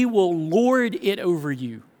 and he will lord it over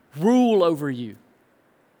you, rule over you.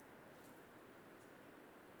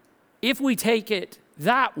 If we take it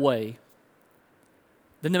that way,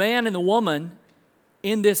 then the man and the woman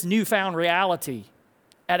in this newfound reality,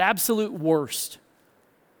 at absolute worst,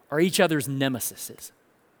 are each other's nemesises.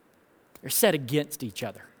 They're set against each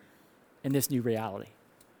other in this new reality.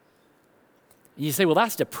 And you say, well,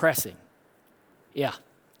 that's depressing. Yeah.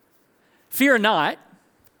 Fear not.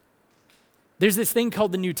 There's this thing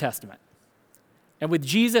called the New Testament. And with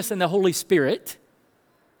Jesus and the Holy Spirit,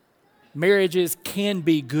 marriages can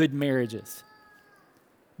be good marriages.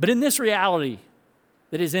 But in this reality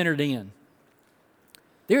that is entered in,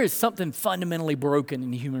 there is something fundamentally broken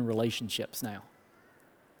in human relationships now.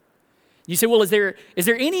 You say, well, is there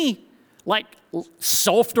any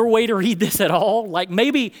softer way to read this at all? Like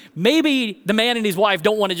maybe the man and his wife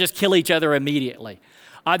don't want to just kill each other immediately.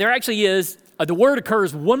 There actually is. The word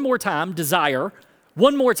occurs one more time, desire,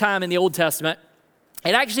 one more time in the Old Testament.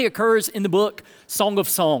 It actually occurs in the book Song of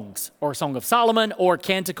Songs or Song of Solomon or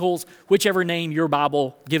Canticles, whichever name your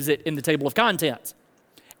Bible gives it in the table of contents.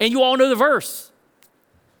 And you all know the verse.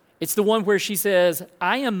 It's the one where she says,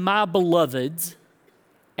 I am my beloved's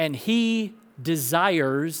and he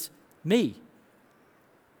desires me.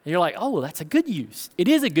 And you're like, oh, that's a good use. It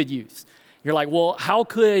is a good use. You're like, well, how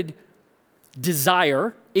could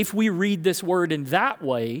desire, if we read this word in that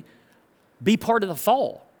way, be part of the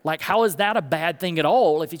fall? Like, how is that a bad thing at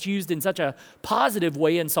all if it's used in such a positive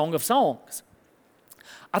way in Song of Songs?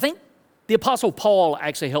 I think the Apostle Paul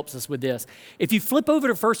actually helps us with this. If you flip over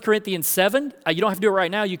to 1 Corinthians 7, you don't have to do it right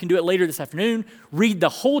now. You can do it later this afternoon. Read the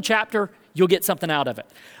whole chapter. You'll get something out of it.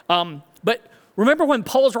 But remember when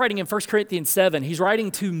Paul's writing in 1 Corinthians 7, he's writing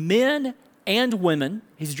to men and women.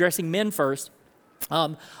 He's addressing men first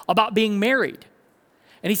about being married.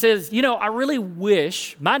 And he says, I really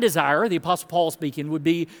wish, my desire, the Apostle Paul speaking, would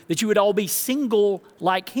be that you would all be single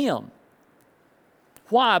like him.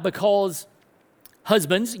 Why? Because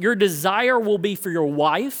husbands, your desire will be for your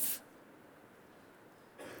wife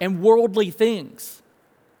and worldly things.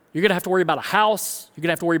 You're going to have to worry about a house. You're going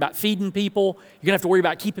to have to worry about feeding people. You're going to have to worry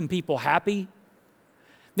about keeping people happy.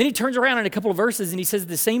 Then he turns around in a couple of verses and he says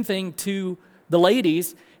the same thing to the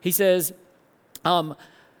ladies. He says,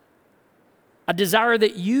 I desire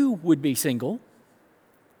that you would be single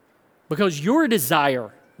because your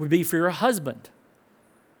desire would be for your husband.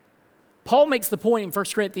 Paul makes the point in 1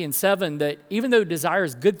 Corinthians 7 that even though desire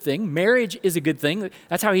is a good thing, marriage is a good thing.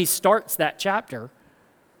 That's how he starts that chapter.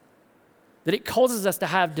 That it causes us to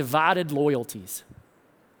have divided loyalties.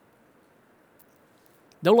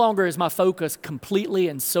 No longer is my focus completely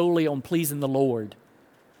and solely on pleasing the Lord.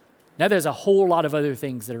 Now there's a whole lot of other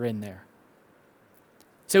things that are in there.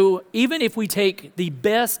 So even if we take the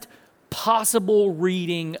best possible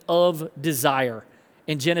reading of desire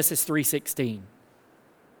in Genesis 3:16,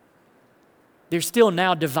 there's still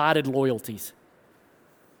now divided loyalties.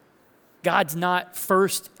 God's not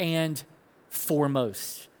first and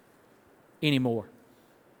foremost anymore.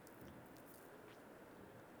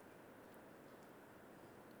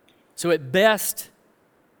 So at best,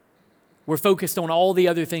 we're focused on all the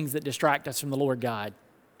other things that distract us from the Lord God.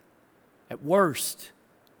 At worst,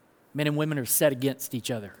 men and women are set against each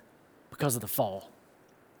other because of the fall.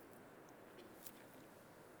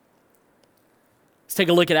 Let's take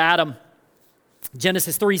a look at Adam.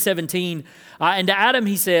 Genesis 3:17, and to Adam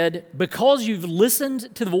he said, because you've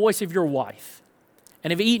listened to the voice of your wife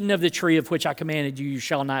and have eaten of the tree of which I commanded you, you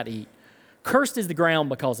shall not eat. Cursed is the ground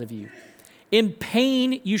because of you. In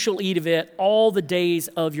pain you shall eat of it all the days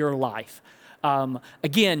of your life.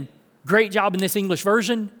 Again, great job in this English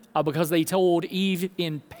version because they told Eve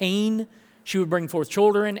in pain she would bring forth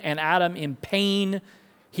children, and Adam in pain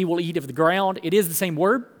he will eat of the ground. It is the same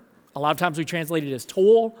word. A lot of times we translate it as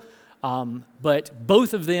toil. But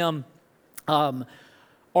both of them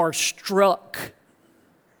are struck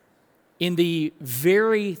in the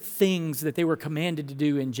very things that they were commanded to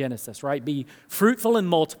do in Genesis, right? Be fruitful and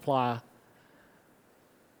multiply,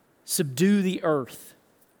 subdue the earth,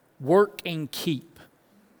 work and keep.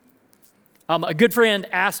 A good friend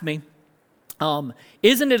asked me,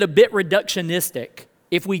 isn't it a bit reductionistic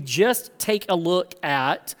if we just take a look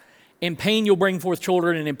at in pain you'll bring forth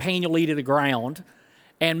children and in pain you'll eat of the ground,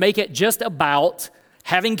 and make it just about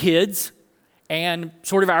having kids and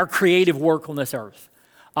sort of our creative work on this earth?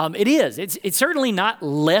 It is. It's certainly not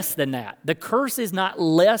less than that. The curse is not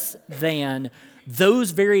less than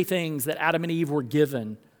those very things that Adam and Eve were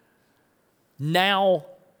given. Now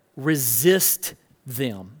resist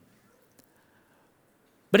them.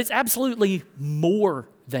 But it's absolutely more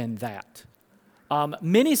than that.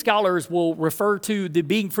 Many scholars will refer to the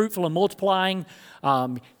being fruitful and multiplying,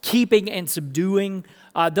 keeping and subduing.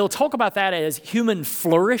 They'll talk about that as human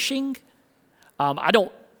flourishing. I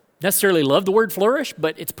don't necessarily love the word flourish,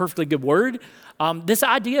 but it's a perfectly good word. This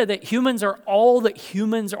idea that humans are all that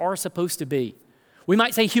humans are supposed to be. We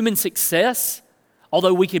might say human success,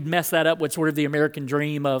 although we could mess that up with sort of the American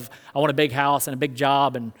dream of I want a big house and a big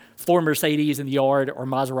job and 4 Mercedes in the yard or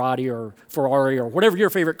Maserati or Ferrari or whatever your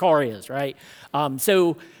favorite car is, right?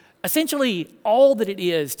 So essentially all that it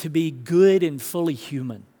is to be good and fully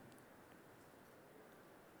human.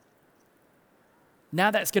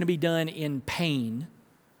 Now that's going to be done in pain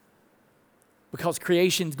because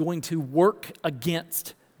creation's going to work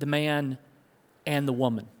against the man and the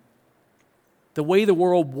woman. The way the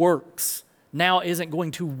world works now isn't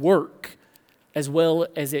going to work as well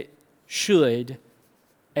as it should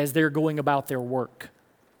as they're going about their work.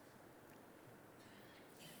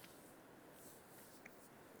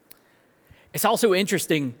 It's also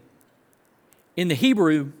interesting in the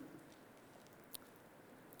Hebrew,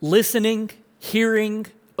 listening, hearing,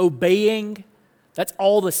 obeying, that's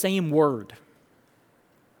all the same word.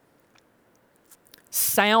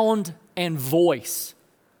 Sound and voice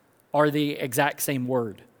are the exact same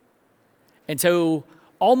word. And so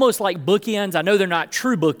almost like bookends, I know they're not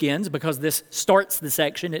true bookends because this starts the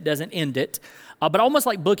section, it doesn't end it, but almost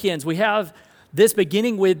like bookends, we have this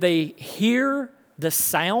beginning with they hear the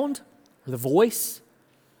sound or the voice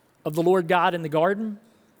of the Lord God in the garden.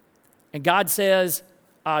 And God says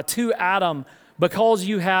to Adam, because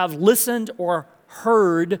you have listened or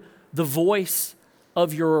heard the voice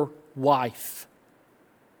of your wife.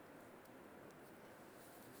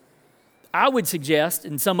 I would suggest,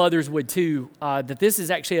 and some others would too, that this is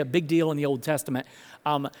actually a big deal in the Old Testament.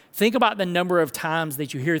 Think about the number of times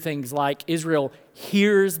that you hear things like Israel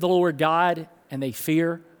hears the Lord God and they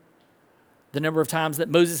fear. The number of times that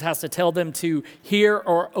Moses has to tell them to hear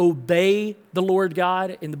or obey the Lord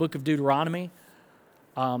God in the book of Deuteronomy.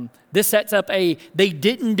 This sets up they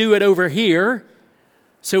didn't do it over here.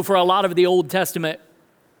 So for a lot of the Old Testament,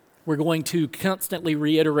 we're going to constantly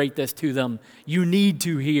reiterate this to them. You need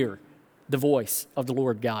to hear the voice of the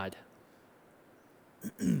Lord God.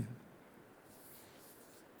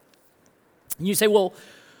 You say, well,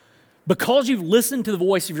 because you've listened to the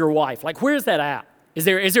voice of your wife, like where's that at? Is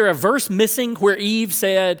there a verse missing where Eve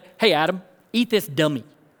said, hey, Adam, eat this dummy,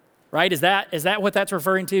 right? Is that what that's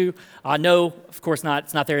referring to? No, of course not.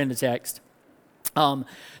 It's not there in the text.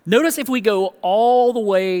 Notice if we go all the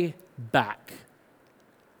way back,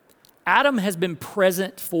 Adam has been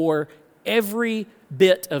present for every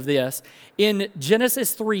bit of this. In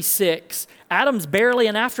Genesis 3:6, Adam's barely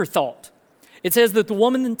an afterthought. It says that the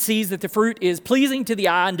woman sees that the fruit is pleasing to the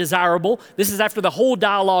eye and desirable. This is after the whole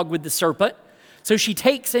dialogue with the serpent. So she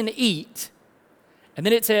takes and eat. And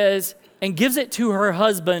then it says, and gives it to her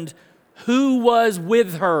husband who was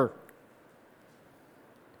with her.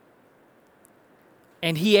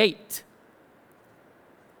 And he ate.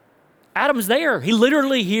 Adam's there. He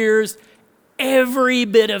literally hears every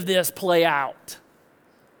bit of this play out.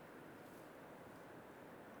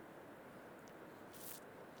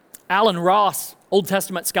 Alan Ross, Old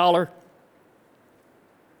Testament scholar,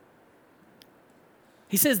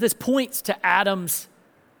 he says this points to Adam's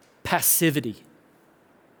passivity.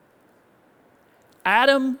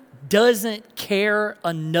 Adam doesn't care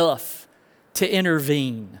enough to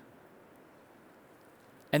intervene.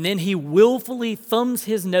 And then he willfully thumbs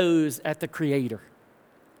his nose at the Creator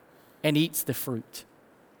and eats the fruit.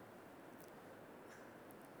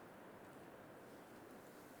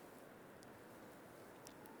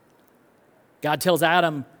 God tells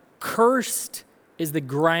Adam, cursed is the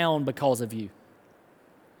ground because of you.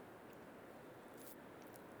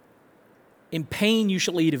 In pain you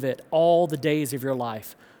shall eat of it all the days of your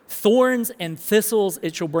life. Thorns and thistles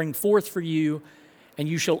it shall bring forth for you, and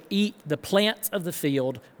you shall eat the plants of the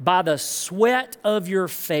field. By the sweat of your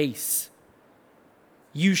face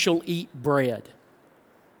you shall eat bread.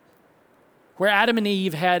 Where Adam and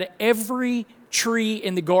Eve had every tree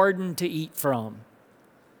in the garden to eat from,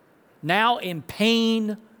 now in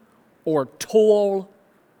pain or toil,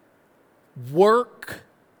 work,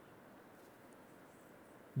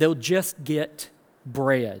 they'll just get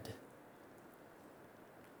bread.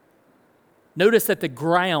 Notice that the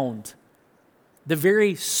ground, the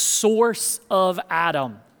very source of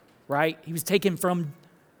Adam, right? He was taken from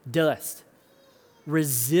dust,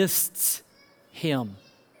 resists him.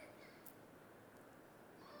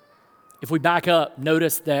 If we back up,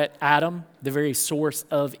 notice that Adam, the very source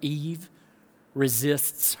of Eve,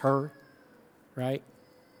 resists her, right?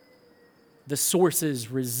 The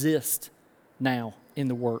sources resist now in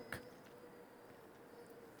the work.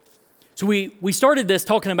 So we started this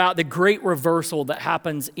talking about the great reversal that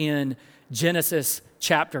happens in Genesis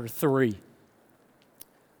chapter 3.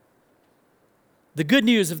 The good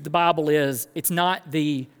news of the Bible is it's not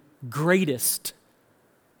the greatest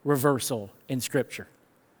reversal in Scripture.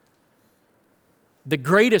 The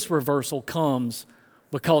greatest reversal comes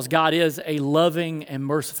because God is a loving and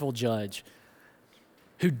merciful judge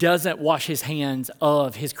who doesn't wash his hands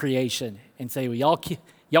of his creation and say, well,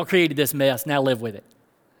 y'all created this mess, now live with it.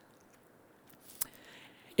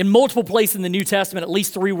 In multiple places in the New Testament, at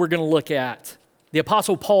least 3 we're going to look at, the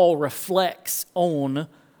Apostle Paul reflects on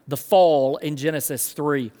the fall in Genesis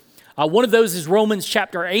 3. One of those is Romans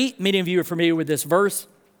chapter 8. Many of you are familiar with this verse.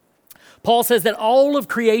 Paul says that all of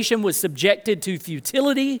creation was subjected to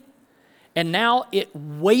futility, and now it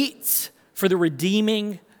waits for the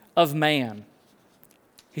redeeming of man.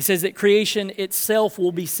 He says that creation itself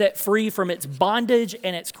will be set free from its bondage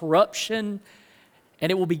and its corruption,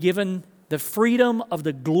 and it will be given the freedom of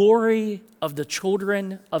the glory of the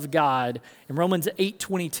children of God. In Romans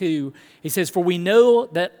 8:22, he says, "For we know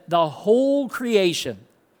that the whole creation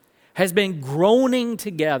has been groaning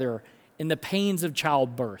together in the pains of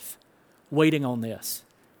childbirth," waiting on this.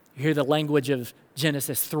 You hear the language of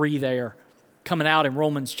Genesis 3 there coming out in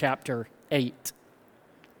Romans chapter 8.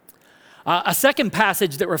 A second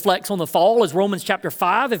passage that reflects on the fall is Romans chapter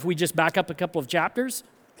 5, if we just back up a couple of chapters.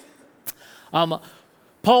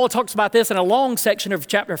 Paul talks about this in a long section of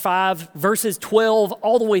chapter 5, verses 12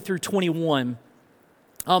 all the way through 21.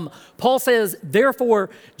 Paul says,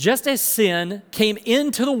 "Therefore, just as sin came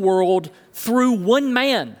into the world through one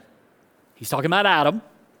man," he's talking about Adam,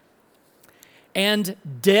 "and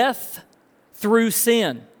death through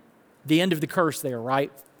sin," the end of the curse there,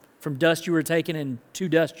 right? From dust you were taken, and to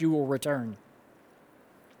dust you will return.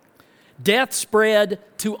 "Death spread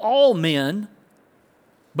to all men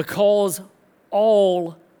because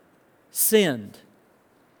all sinned."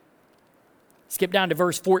 Skip down to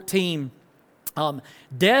verse 14.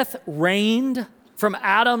 "Death reigned from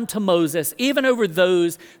Adam to Moses, even over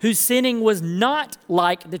those whose sinning was not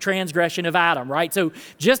like the transgression of Adam," right? So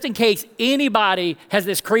just in case anybody has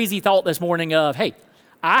this crazy thought this morning of, hey,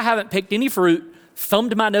 I haven't picked any fruit,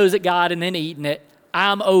 thumbed my nose at God and then eaten it,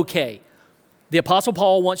 I'm okay. The Apostle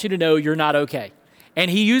Paul wants you to know you're not okay.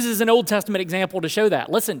 And he uses an Old Testament example to show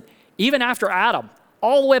that. Listen, even after Adam,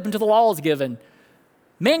 all the way up until the law is given,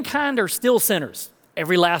 mankind are still sinners,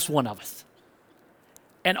 every last one of us,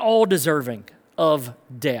 and all deserving of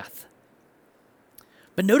death.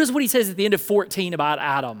 But notice what he says at the end of 14 about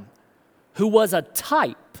Adam, who was a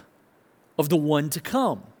type of the one to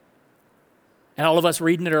come. And all of us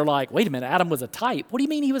reading it are like, wait a minute, Adam was a type? What do you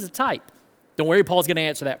mean he was a type? Don't worry, Paul's going to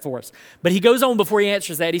answer that for us. But he goes on before he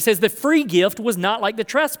answers that. He says, "The free gift was not like the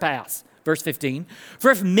trespass." Verse 15,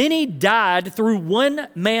 "For if many died through one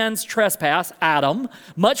man's trespass, Adam,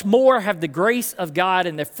 much more have the grace of God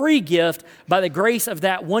and the free gift by the grace of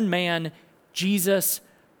that one man, Jesus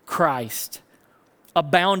Christ,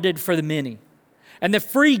 abounded for the many. And the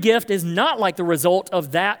free gift is not like the result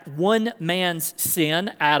of that one man's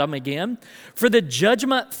sin," Adam again, "for the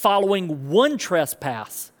judgment following one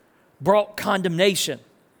trespass brought condemnation.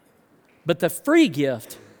 But the free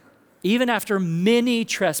gift, even after many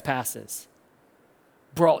trespasses,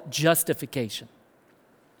 brought justification.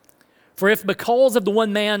 For if because of the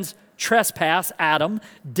one man's trespass, Adam,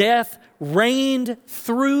 death reigned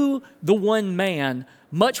through the one man,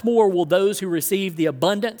 much more will those who receive the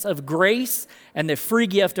abundance of grace and the free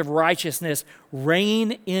gift of righteousness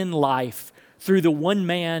reign in life through the one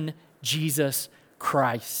man, Jesus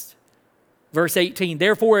Christ. Verse 18,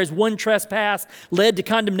 therefore, as one trespass led to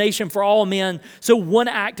condemnation for all men, so one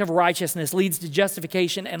act of righteousness leads to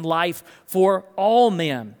justification and life for all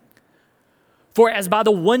men. For as by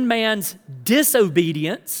the one man's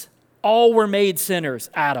disobedience, all were made sinners,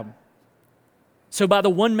 Adam. So by the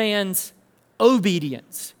one man's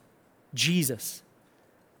obedience, Jesus,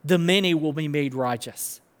 the many will be made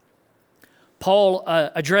righteous. Paul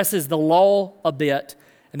addresses the law a bit,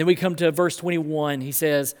 and then we come to verse 21. He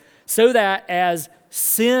says, so that as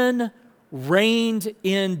sin reigned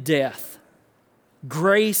in death,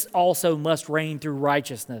 grace also must reign through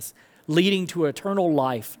righteousness, leading to eternal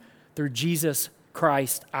life through Jesus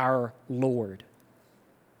Christ our Lord.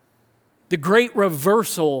 The great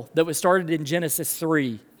reversal that was started in Genesis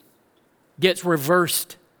 3 gets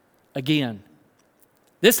reversed again.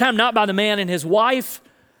 This time not by the man and his wife,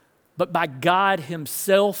 but by God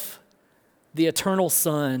himself, the eternal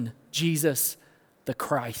Son, Jesus the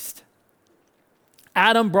Christ.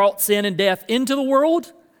 Adam brought sin and death into the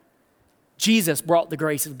world. Jesus brought the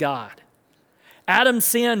grace of God. Adam's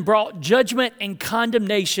sin brought judgment and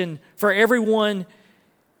condemnation for everyone.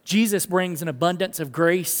 Jesus brings an abundance of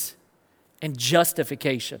grace and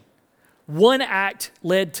justification. One act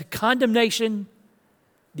led to condemnation.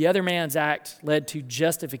 The other man's act led to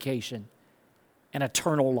justification and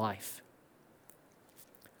eternal life.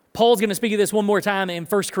 Paul's going to speak of this one more time in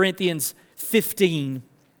 1 Corinthians 15.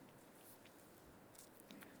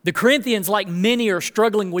 The Corinthians, like many, are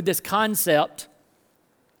struggling with this concept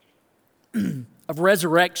of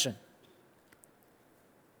resurrection.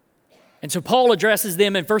 And so Paul addresses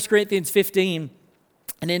them in 1 Corinthians 15.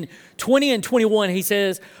 And in 20 and 21, he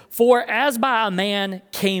says, for as by a man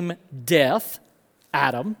came death,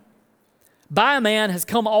 Adam, by a man has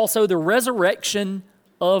come also the resurrection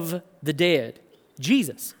of the dead,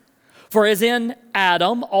 Jesus. For as in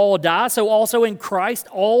Adam all die, so also in Christ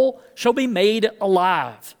all shall be made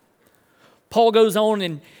alive. Paul goes on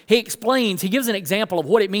and he explains, he gives an example of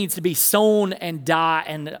what it means to be sown and die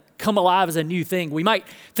and come alive as a new thing. We might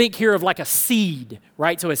think here of like a seed,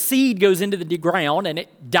 right? So a seed goes into the ground and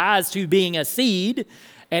it dies to being a seed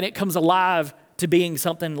and it comes alive to being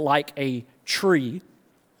something like a tree.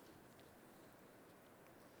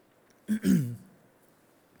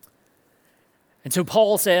 And so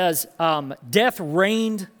Paul says, death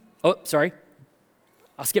reigned. Oh, sorry.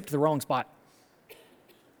 I skipped to the wrong spot.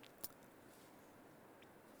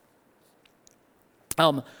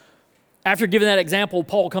 After giving that example,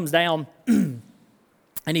 Paul comes down and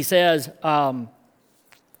he says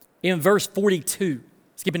in verse 42,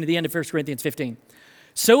 skipping to the end of 1 Corinthians 15,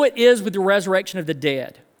 so it is with the resurrection of the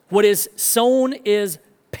dead. What is sown is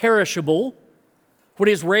perishable. What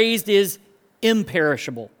is raised is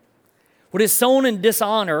imperishable. What is sown in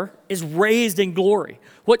dishonor is raised in glory.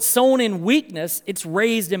 What's sown in weakness, it's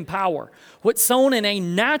raised in power. What's sown in a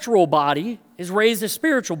natural body is raised a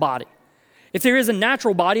spiritual body. If there is a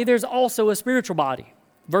natural body, there's also a spiritual body.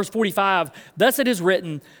 Verse 45, thus it is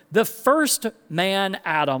written, the first man,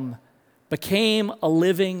 Adam, became a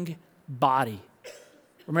living body.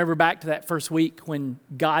 Remember back to that first week when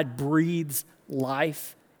God breathes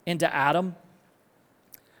life into Adam?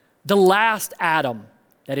 The last Adam,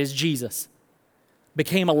 that is Jesus,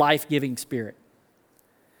 became a life-giving spirit.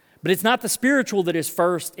 But it's not the spiritual that is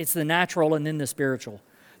first, it's the natural and then the spiritual.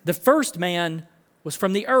 The first man was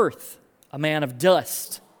from the earth, a man of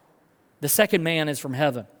dust. The second man is from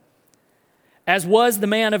heaven. As was the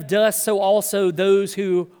man of dust, so also those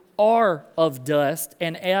who are of dust,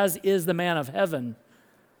 and as is the man of heaven,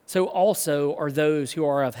 so also are those who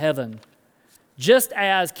are of heaven. Just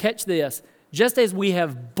as, catch this, just as we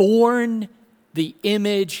have borne the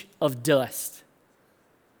image of dust.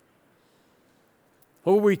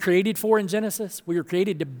 What were we created for in Genesis? We were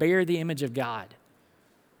created to bear the image of God.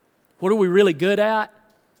 What are we really good at?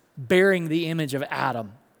 Bearing the image of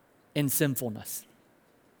Adam in sinfulness.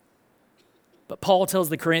 But Paul tells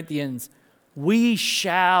the Corinthians, we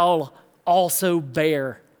shall also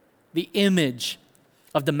bear the image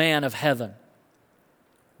of the man of heaven.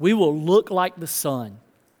 We will look like the Son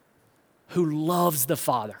who loves the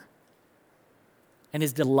Father and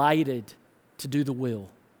is delighted to do the will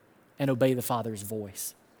and obey the Father's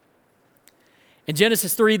voice. In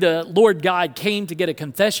Genesis 3, the Lord God came to get a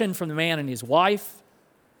confession from the man and his wife.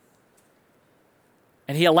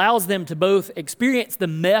 And he allows them to both experience the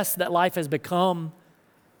mess that life has become,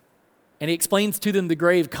 and he explains to them the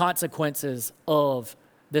grave consequences of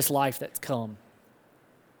this life that's come.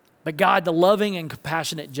 But God, the loving and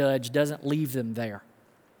compassionate judge, doesn't leave them there.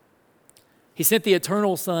 He sent the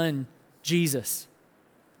eternal Son, Jesus,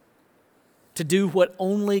 to do what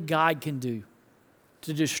only God can do,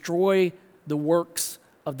 to destroy the works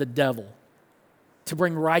of the devil, to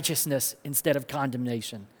bring righteousness instead of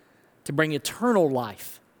condemnation, to bring eternal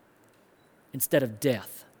life instead of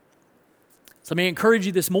death. So let me encourage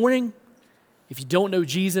you this morning, if you don't know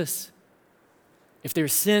Jesus, if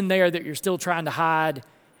there's sin there that you're still trying to hide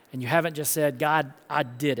and you haven't just said, God, I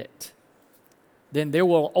did it, then there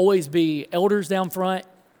will always be elders down front,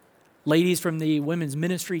 ladies from the women's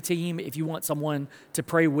ministry team, if you want someone to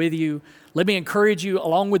pray with you. Let me encourage you,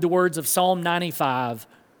 along with the words of Psalm 95,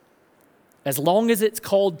 as long as it's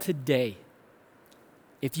called today,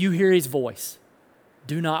 if you hear his voice,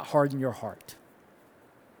 do not harden your heart.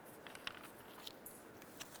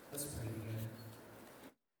 Let's pray together.